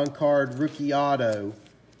Immaculate on-card rookie auto.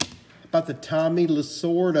 How about the Tommy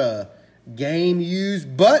Lasorda game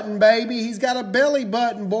used button, baby? He's got a belly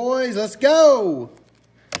button, boys. Let's go.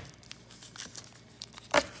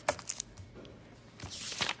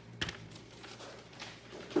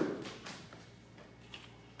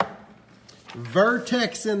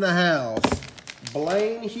 Vertex in the house.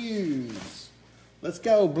 Blaine Hughes. Let's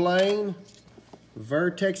go, Blaine.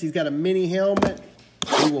 Vertex, he's got a mini helmet.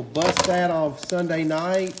 We will bust that on Sunday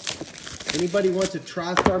night. Anybody wants a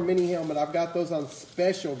TriStar mini helmet, I've got those on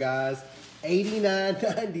special, guys.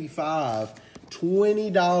 $89.95.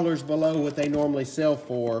 $20 below what they normally sell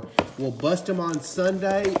for. We'll bust them on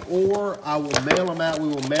Sunday, or I will mail them out. We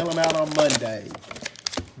will mail them out on Monday.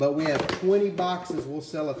 But we have 20 boxes we'll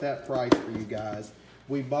sell at that price for you guys.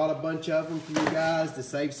 We bought a bunch of them for you guys to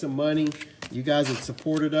save some money. You guys have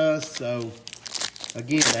supported us, so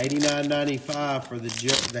again, $89.95 for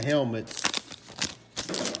the helmets.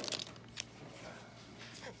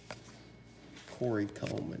 Corey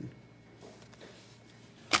Coleman.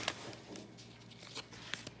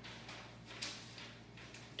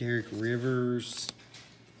 Derek Rivers.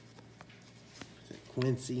 Is it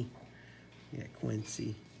Quincy? Yeah,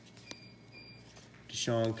 Quincy.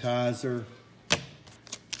 Deshaun Kaiser.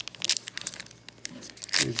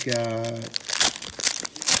 We've got,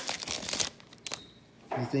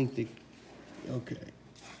 I think the, okay.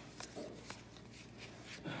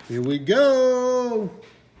 Here we go.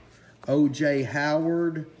 O.J.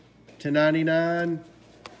 Howard /99.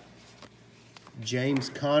 James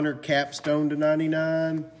Conner capstone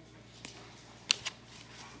 /99.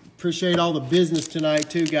 Appreciate all the business tonight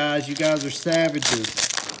too, guys. You guys are savages.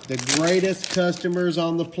 The greatest customers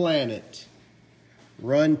on the planet.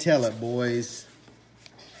 Run tell it, boys.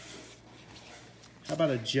 How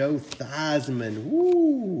about a Joe Theismann?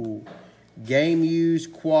 Woo! Game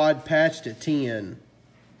used quad patched at 10.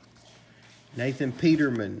 Nathan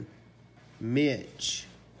Peterman. Mitch.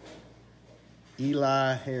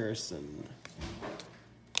 Eli Harrison.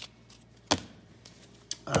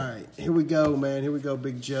 All right, here we go, man. Here we go,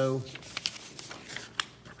 Big Joe.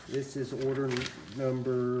 This is order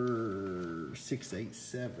number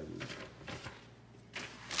 687.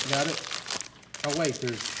 Got it? Oh, wait,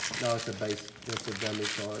 no, it's a base. That's a dummy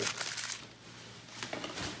card.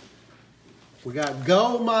 We got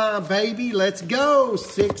Go My Baby. Let's go.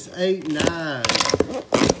 689.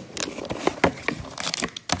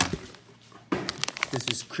 This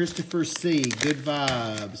is Christopher C. Good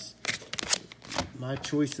vibes. My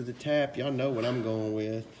choice of the tap. Y'all know what I'm going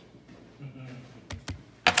with.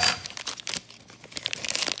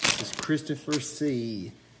 This is Christopher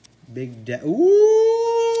C. Big Ooh!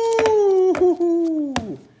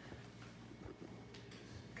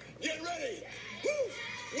 Get ready.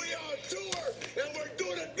 We are on tour, and we're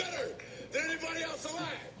doing it better than anybody else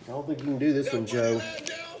alive. I don't think you can do this one, Joe.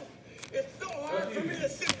 It's so hard for me to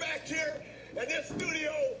sit back here in this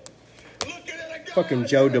studio looking at a guy. Fucking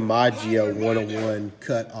Joe DiMaggio 101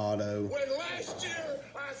 cut auto. When last year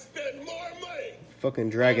I spent more money Fucking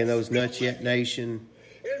dragging those nuts yet, nation.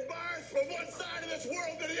 in bars from one side of this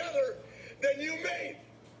world to the other than you made.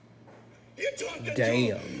 You're talking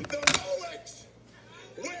Damn. to the Rolex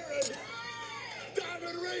wearing,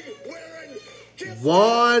 diamond ring wearing, kiss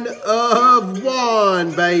One of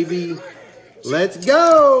one, baby. Let's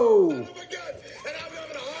go. son of a gun, and I'm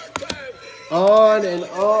having a hard time. On and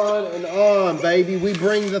on and on, baby. We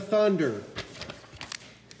bring the thunder.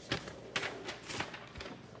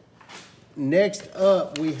 Next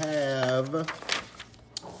up, we have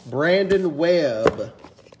Brandon Webb.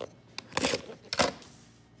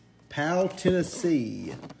 Powell,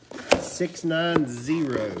 Tennessee.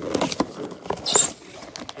 690.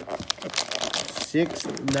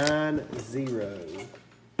 690.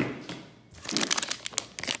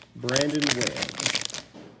 Brandon Webb.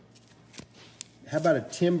 How about a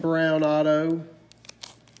Tim Brown auto?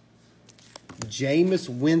 Jameis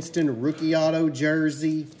Winston rookie auto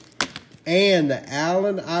jersey. And the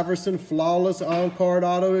Allen Iverson flawless on-card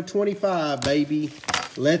auto to 25, baby.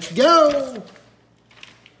 Let's go.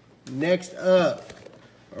 Next up,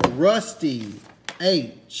 Rusty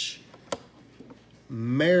H.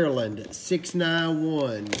 Maryland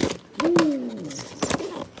 691. Ooh.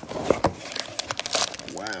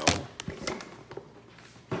 Wow.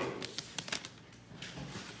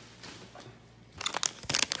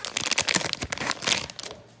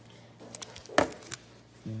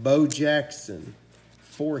 Bo Jackson,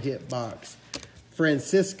 4-hit box.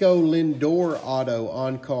 Francisco Lindor auto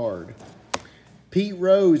on card. Pete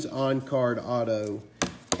Rose on card auto.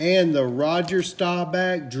 And the Roger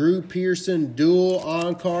Staubach, Drew Pearson dual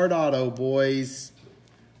on card auto, boys.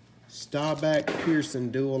 Staubach Pearson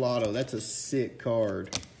dual auto. That's a sick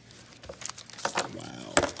card.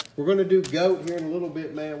 Wow. We're going to do GOAT here in a little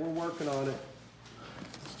bit, man. We're working on it.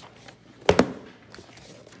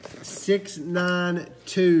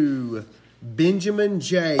 692. Benjamin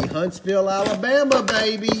J. Huntsville, Alabama,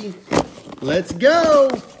 baby. Let's go.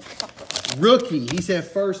 Rookie. He said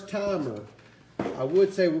first timer. I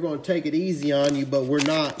would say we're going to take it easy on you, but we're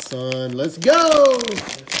not, son. Let's go.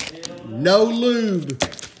 No lube.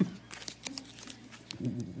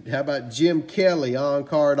 How about Jim Kelly on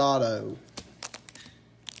card auto?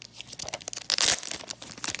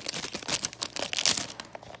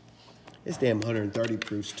 This damn 130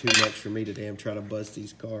 proof's too much for me to damn try to bust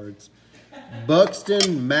these cards.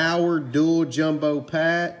 Buxton, Mauer, dual jumbo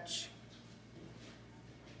patch.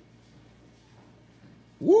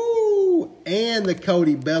 Woo! And the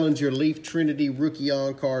Cody Bellinger Leaf Trinity rookie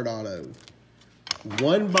on card auto.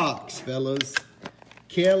 One box, fellas.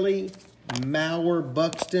 Kelly, Mauer,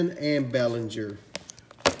 Buxton, and Bellinger.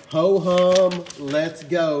 Ho-hum. Let's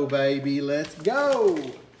go, baby. Let's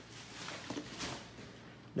go.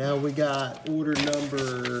 Now we got order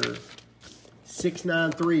number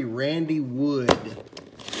 693, Randy Wood.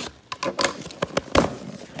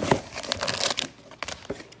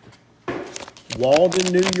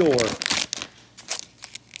 Walden, New York.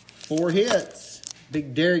 4 hits.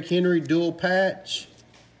 Big Derrick Henry dual patch.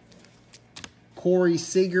 Corey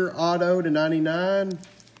Seager auto to 99.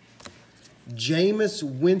 Jameis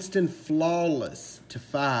Winston flawless to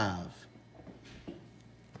 5.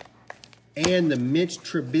 And the Mitch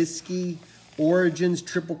Trubisky Origins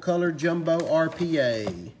triple color jumbo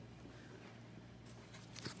RPA.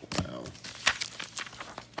 Wow.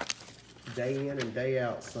 Day in and day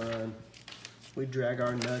out, son. We drag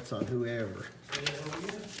our nuts on whoever.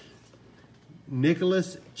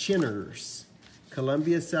 Nicholas Chinners,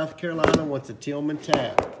 Columbia, South Carolina, wants a Tillman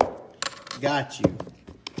tap. Got you.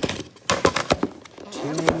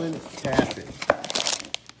 Tillman tapping.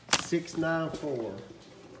 694.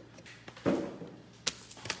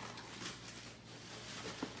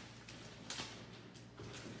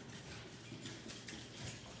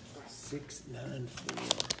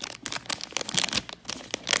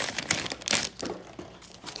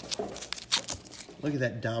 Look at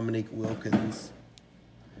that Dominique Wilkins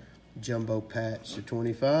jumbo patch to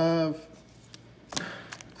 25.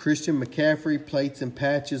 Christian McCaffrey plates and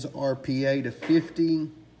patches RPA to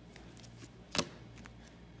 50.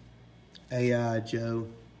 AI Joe.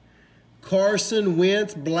 Carson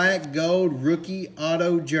Wentz black gold rookie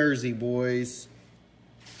auto jersey, boys.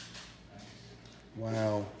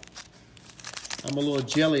 Wow. I'm a little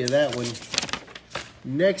jelly of that one.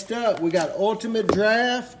 Next up, we got Ultimate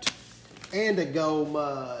Draft and a gold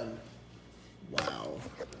mine. Wow.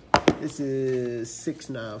 This is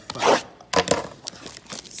 695.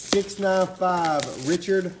 695,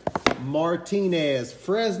 Richard Martinez.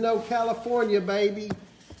 Fresno, California, baby.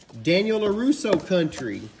 Daniel LaRusso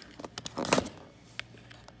country.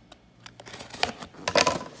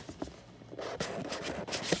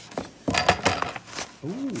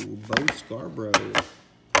 Ooh, Bo Scarborough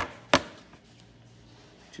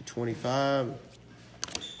to 25.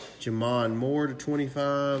 Jamon Moore to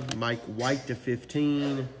 25. Mike White to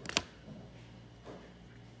 15.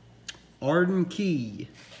 Arden Key.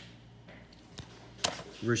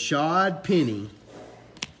 Rashad Penny.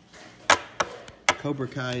 Cobra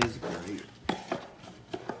Kai is great.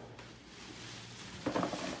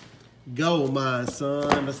 Go, my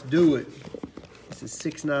son. Let's do it. This is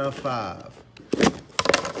 695.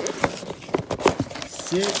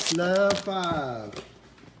 695.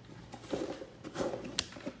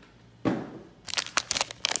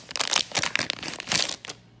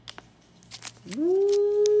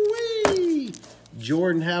 Woo-wee.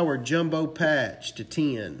 Jordan Howard jumbo patch to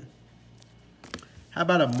 10. How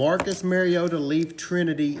about a Marcus Mariota Leaf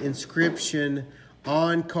Trinity inscription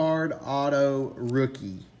on card auto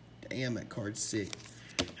rookie? Damn, that card's sick.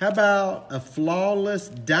 How about a flawless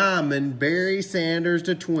diamond Barry Sanders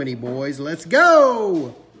to 20, boys? Let's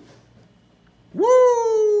go!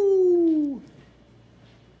 Woo!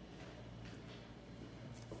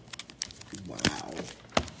 Wow.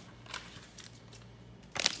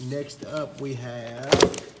 Next up, we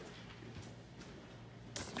have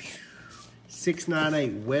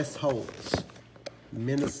 698 Wes Holtz,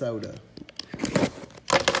 Minnesota.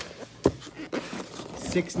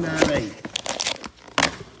 698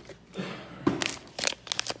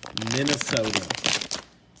 Minnesota.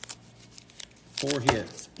 4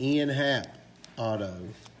 hits. Ian Happ auto.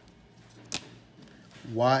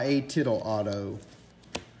 Y.A. Tittle auto.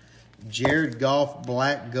 Jared Goff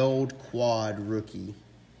black gold quad rookie.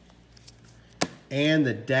 And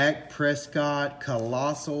the Dak Prescott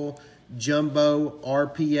colossal jumbo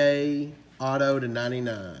RPA auto to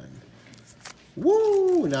 99.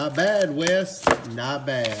 Woo! Not bad, Wes. Not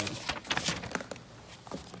bad.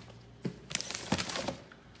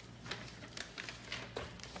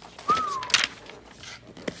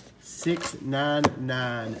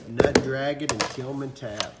 699 Nut Dragon and Tillman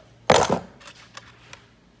Tap.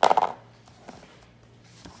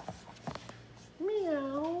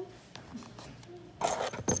 Meow.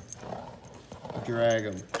 Drag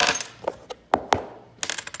 'em.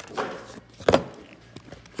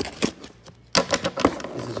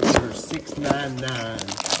 This is order 699.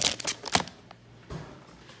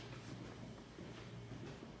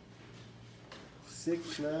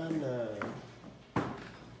 $6.99.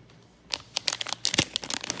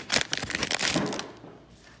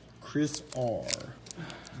 Chris R.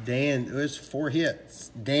 Dan, there's 4 hits.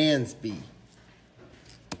 Dansby.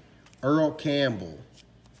 Earl Campbell.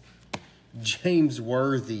 James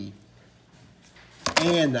Worthy.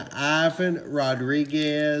 And the Ivan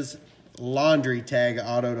Rodriguez laundry tag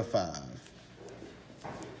auto to 5.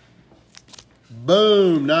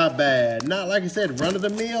 Boom, not bad. Not like I said, run of the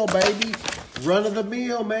mill, baby. Run of the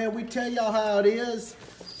mill, man. We tell y'all how it is.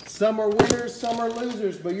 Some are winners, some are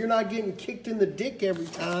losers, but you're not getting kicked in the dick every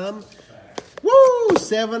time. Woo!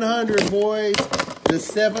 700, boys. The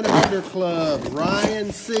 700 Club.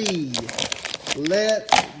 Ryan C.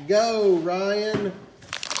 Let's go, Ryan.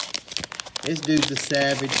 This dude's a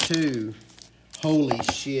savage, too. Holy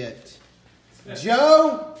shit.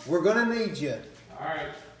 Joe, we're going to need you. All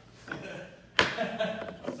right.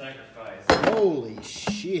 Sacrifice. Holy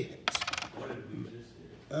shit. What did we just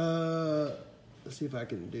do? Let's see if I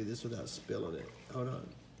can do this without spilling it. Hold on.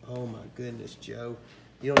 Oh, my goodness, Joe.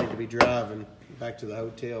 You don't need to be driving. Back to the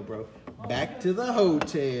hotel, bro. Back to the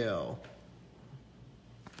hotel.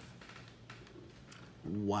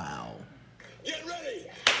 Wow. Get ready.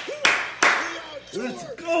 Let's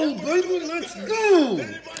go, baby. Let's go.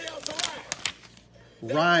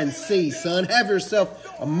 Ryan C, son. Have yourself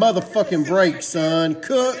a motherfucking break, son.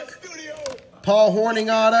 Cook. Paul Horning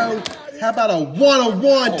auto. How about a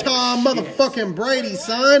 101 Tom motherfucking Brady,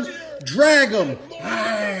 son? Drag him.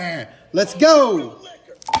 Ah, let's go.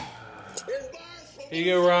 Here you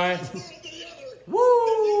go, Ryan.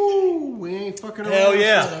 Woo! We ain't fucking around. Hell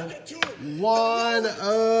yeah. Son. 1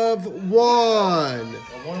 of 1. A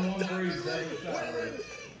 1-1 breeze, that was shot, right?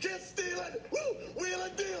 Get stealing. Woo!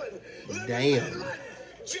 Wheeling, dealing. Damn.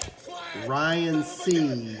 Ryan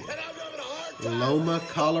C. Loma,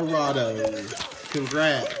 Colorado.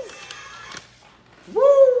 Congrats.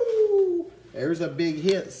 Woo! There's a big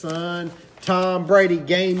hit, son. Tom Brady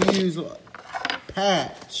game used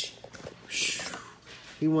patch.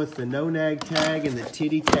 He wants the no-nag tag and the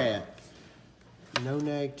titty tap.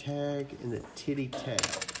 No-nag tag and the titty tap.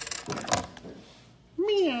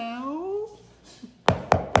 Meow.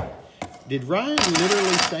 Did Ryan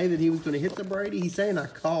literally say that he was going to hit the Brady? He's saying I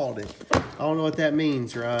called it. I don't know what that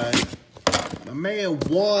means, Ryan. My man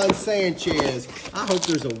Juan Sanchez. I hope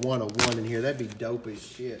there's a 101 in here. That'd be dope as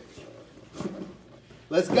shit.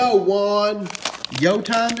 Let's go, Juan. Yo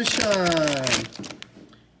time to shine.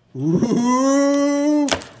 Ooh.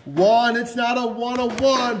 Juan, it's not a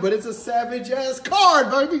 101, but it's a savage-ass card,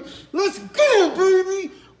 baby. Let's go,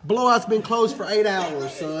 baby. Blowout's been closed for 8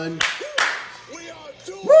 hours, son.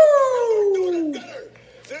 Woo!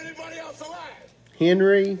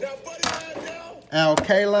 Henry. Al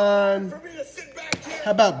Kaline.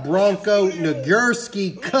 How about Bronco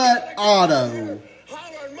Nagurski cut auto?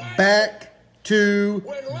 Back to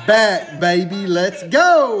back, baby. Let's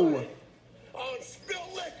go.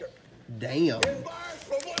 Damn.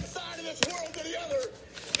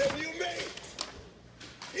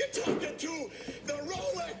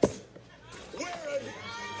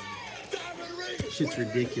 Shit's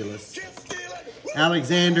ridiculous.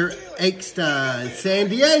 Alexander Eckstein, San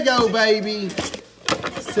Diego, baby.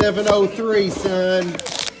 703, son.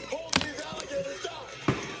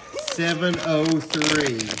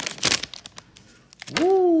 703.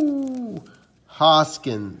 Woo!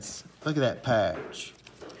 Hoskins. Look at that patch.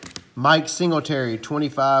 Mike Singletary,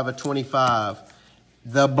 25 of 25.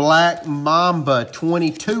 The Black Mamba,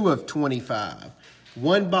 22 of 25.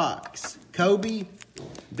 1 box. Kobe,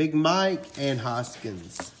 Big Mike, and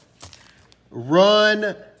Hoskins.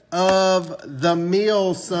 Run of the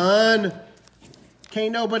mill, son.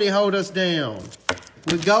 Can't nobody hold us down.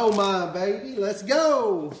 We go, my baby. Let's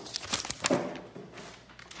go.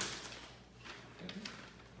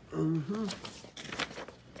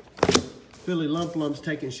 Philly Lump Lump's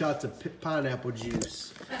taking shots of pineapple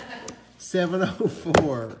juice.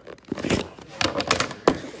 704.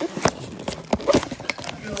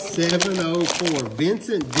 704.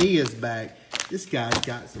 Vincent D is back. This guy's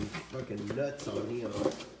got some fucking nuts on him.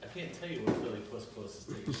 I can't tell you what Philly Puss Puss is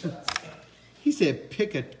taking shots. He said,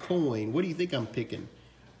 pick a coin. What do you think I'm picking?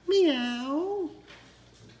 Meow.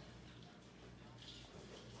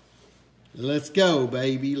 Let's go,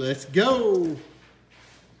 baby. Let's go.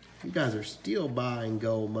 You guys are still buying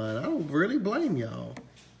gold mine. I don't really blame y'all.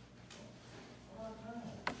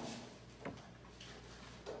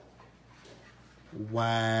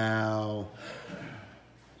 Wow.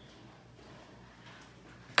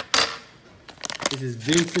 This is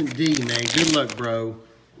Vincent D, man. Good luck, bro.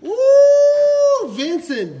 Ooh,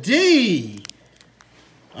 Vincent D.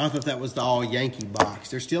 I thought that was the all Yankee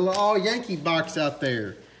box. There's still an all Yankee box out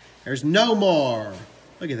there. There's no more.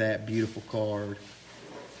 Look at that beautiful card.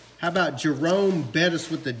 How about Jerome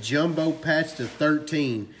Bettis with the jumbo patch to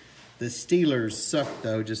 13? The Steelers suck,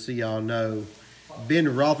 though, just so y'all know. Ben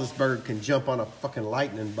Roethlisberger can jump on a fucking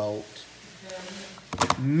lightning bolt.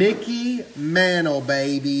 Mickey Mantle,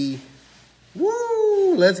 baby.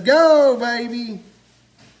 Woo! Let's go, baby.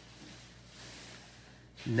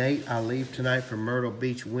 Nate, I leave tonight for Myrtle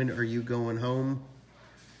Beach. When are you going home?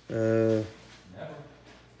 Never.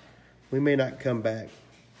 We may not come back.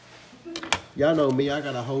 Y'all know me. I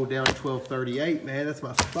got to hold down 1238, man. That's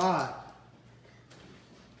my spot.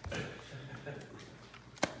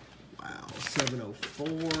 Wow,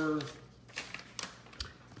 704.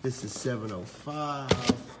 This is 705.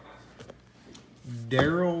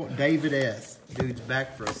 David S. Dude's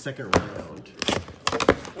back for a second round.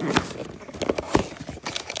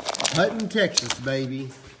 Hutton, Texas, baby.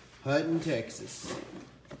 Hutton, Texas.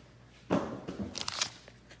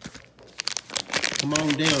 Come on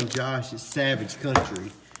down, Josh. It's Savage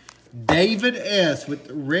Country. David S. with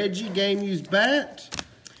the Reggie Game Used bat.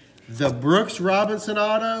 The Brooks Robinson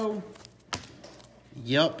auto.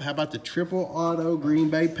 Yep. How about the triple auto Green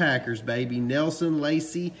Bay Packers, baby? Nelson,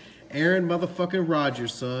 Lacey, Aaron motherfucking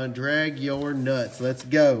Rodgers, son. Drag your nuts. Let's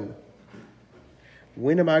go.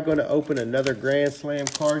 When am I going to open another Grand Slam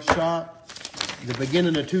card shop? The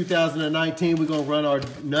beginning of 2019, we're going to run our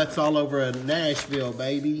nuts all over Nashville,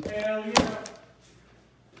 baby. Hell yeah.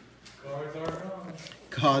 Cards are gone.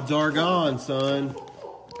 Cards are gone, son.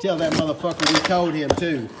 Tell that motherfucker we told him,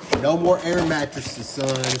 too. No more air mattresses, son.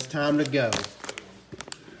 It's time to go.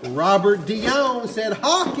 Robert Dion said,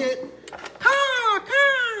 hawk it. Hawk,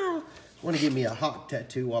 hawk. Want to give me a hawk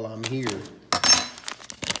tattoo while I'm here.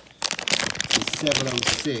 It's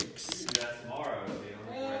 706. Do that tomorrow. So you don't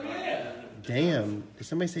have to worry about getting it. Damn. Did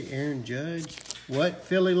somebody say Aaron Judge? What?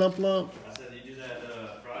 Philly Lump Lump? I said you do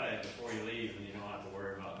that Friday before you leave, and you don't have to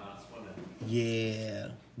worry about not swimming. Yeah.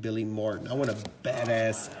 Billy Martin. I want a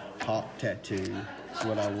badass hawk tattoo. That's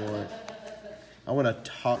what I want. I want a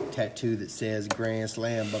hawk tattoo that says Grand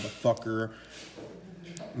Slam, motherfucker.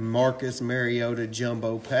 Marcus Mariota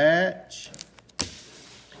jumbo patch.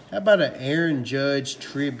 How about an Aaron Judge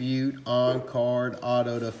tribute on card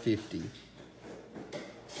auto to 50?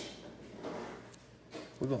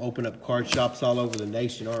 We're going to open up card shops all over the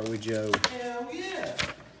nation, aren't we, Joe? Hell yeah.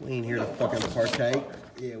 We ain't here to fucking partake.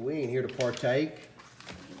 Yeah, we ain't here to partake.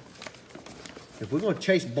 If we're going to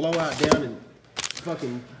chase Blowout down and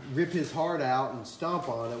fucking rip his heart out and stomp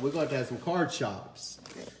on it, we're going to have some card shops.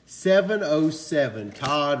 707,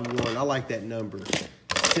 Todd 1. I like that number.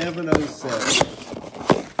 707.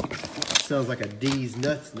 Sounds like a D's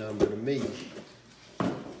Nuts number to me.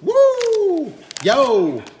 Woo!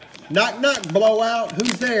 Yo! Knock, knock, Blowout.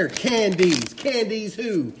 Who's there? Candies. Candies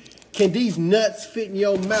who? Can these nuts fit in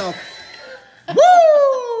your mouth?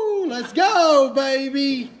 Woo! Let's go,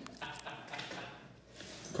 baby.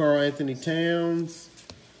 Carl Anthony Towns.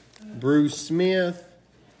 Bruce Smith.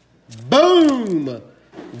 Boom!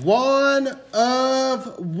 1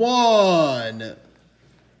 of 1.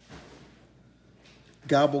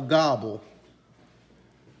 Gobble, gobble.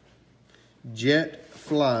 Jet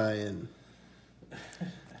flying.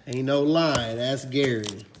 Ain't no lying. That's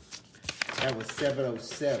Gary. That was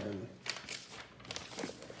 707.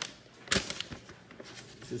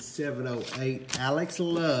 This is 708. Alex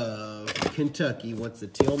Love, Kentucky, wants the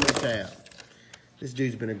Tillman tap. This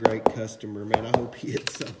dude's been a great customer, man. I hope he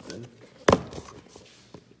hits something.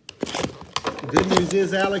 The good news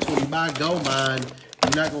is, Alex, when you buy gold mine,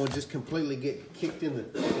 you're not going to just completely get kicked in the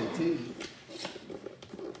fucking teeth.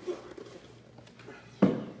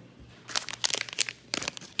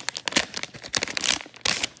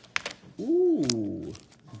 Ooh,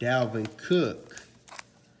 Dalvin Cook.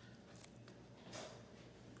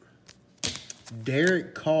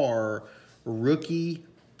 Derek Carr, rookie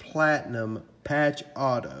platinum patch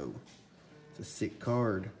auto. It's a sick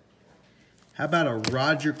card. How about a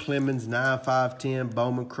Roger Clemens 9510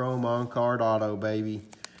 Bowman Chrome on card auto, baby?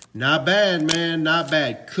 Not bad, man. Not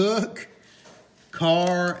bad. Cook,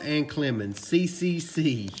 Carr, and Clemens.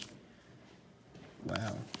 CCC.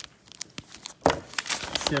 Wow.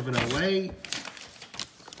 708.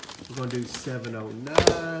 We're going to do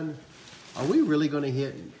 709. Are we really going to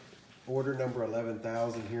hit order number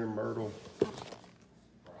 11,000 here in Myrtle?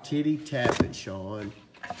 Titty tap it, Sean.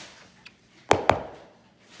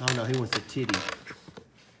 Oh no, he wants a titty.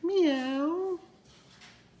 Meow.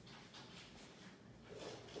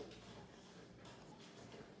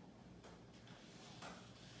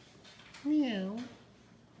 Meow.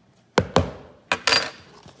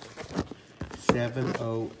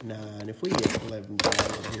 709. If we get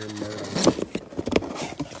 11,000 here in Myrtle.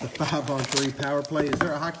 The 5-on-3 power play. Is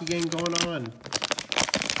there a hockey game going on?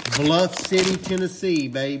 Bluff City, Tennessee,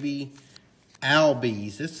 baby.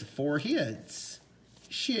 Albies. This is 4 hits.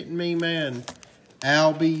 Shitting me, man.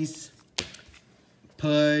 Albies.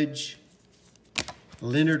 Pudge.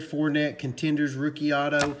 Leonard Fournette, Contenders rookie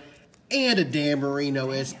auto. And a Dan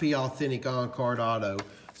Marino SP Authentic on-card auto.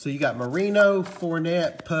 So you got Marino,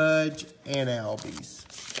 Fournette, Pudge, and Albies.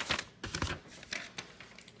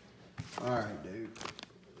 All right, dude.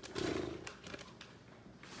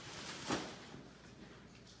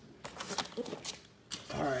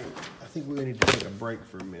 All right, I think we're going to need to take a break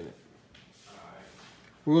for a minute.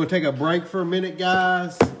 We're going to take a break for a minute,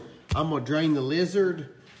 guys. I'm going to drain the lizard,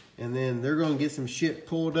 and then they're going to get some shit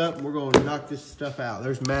pulled up, and we're going to knock this stuff out.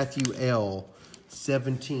 There's Matthew L.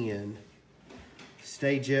 710.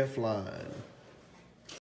 Stay jet flying.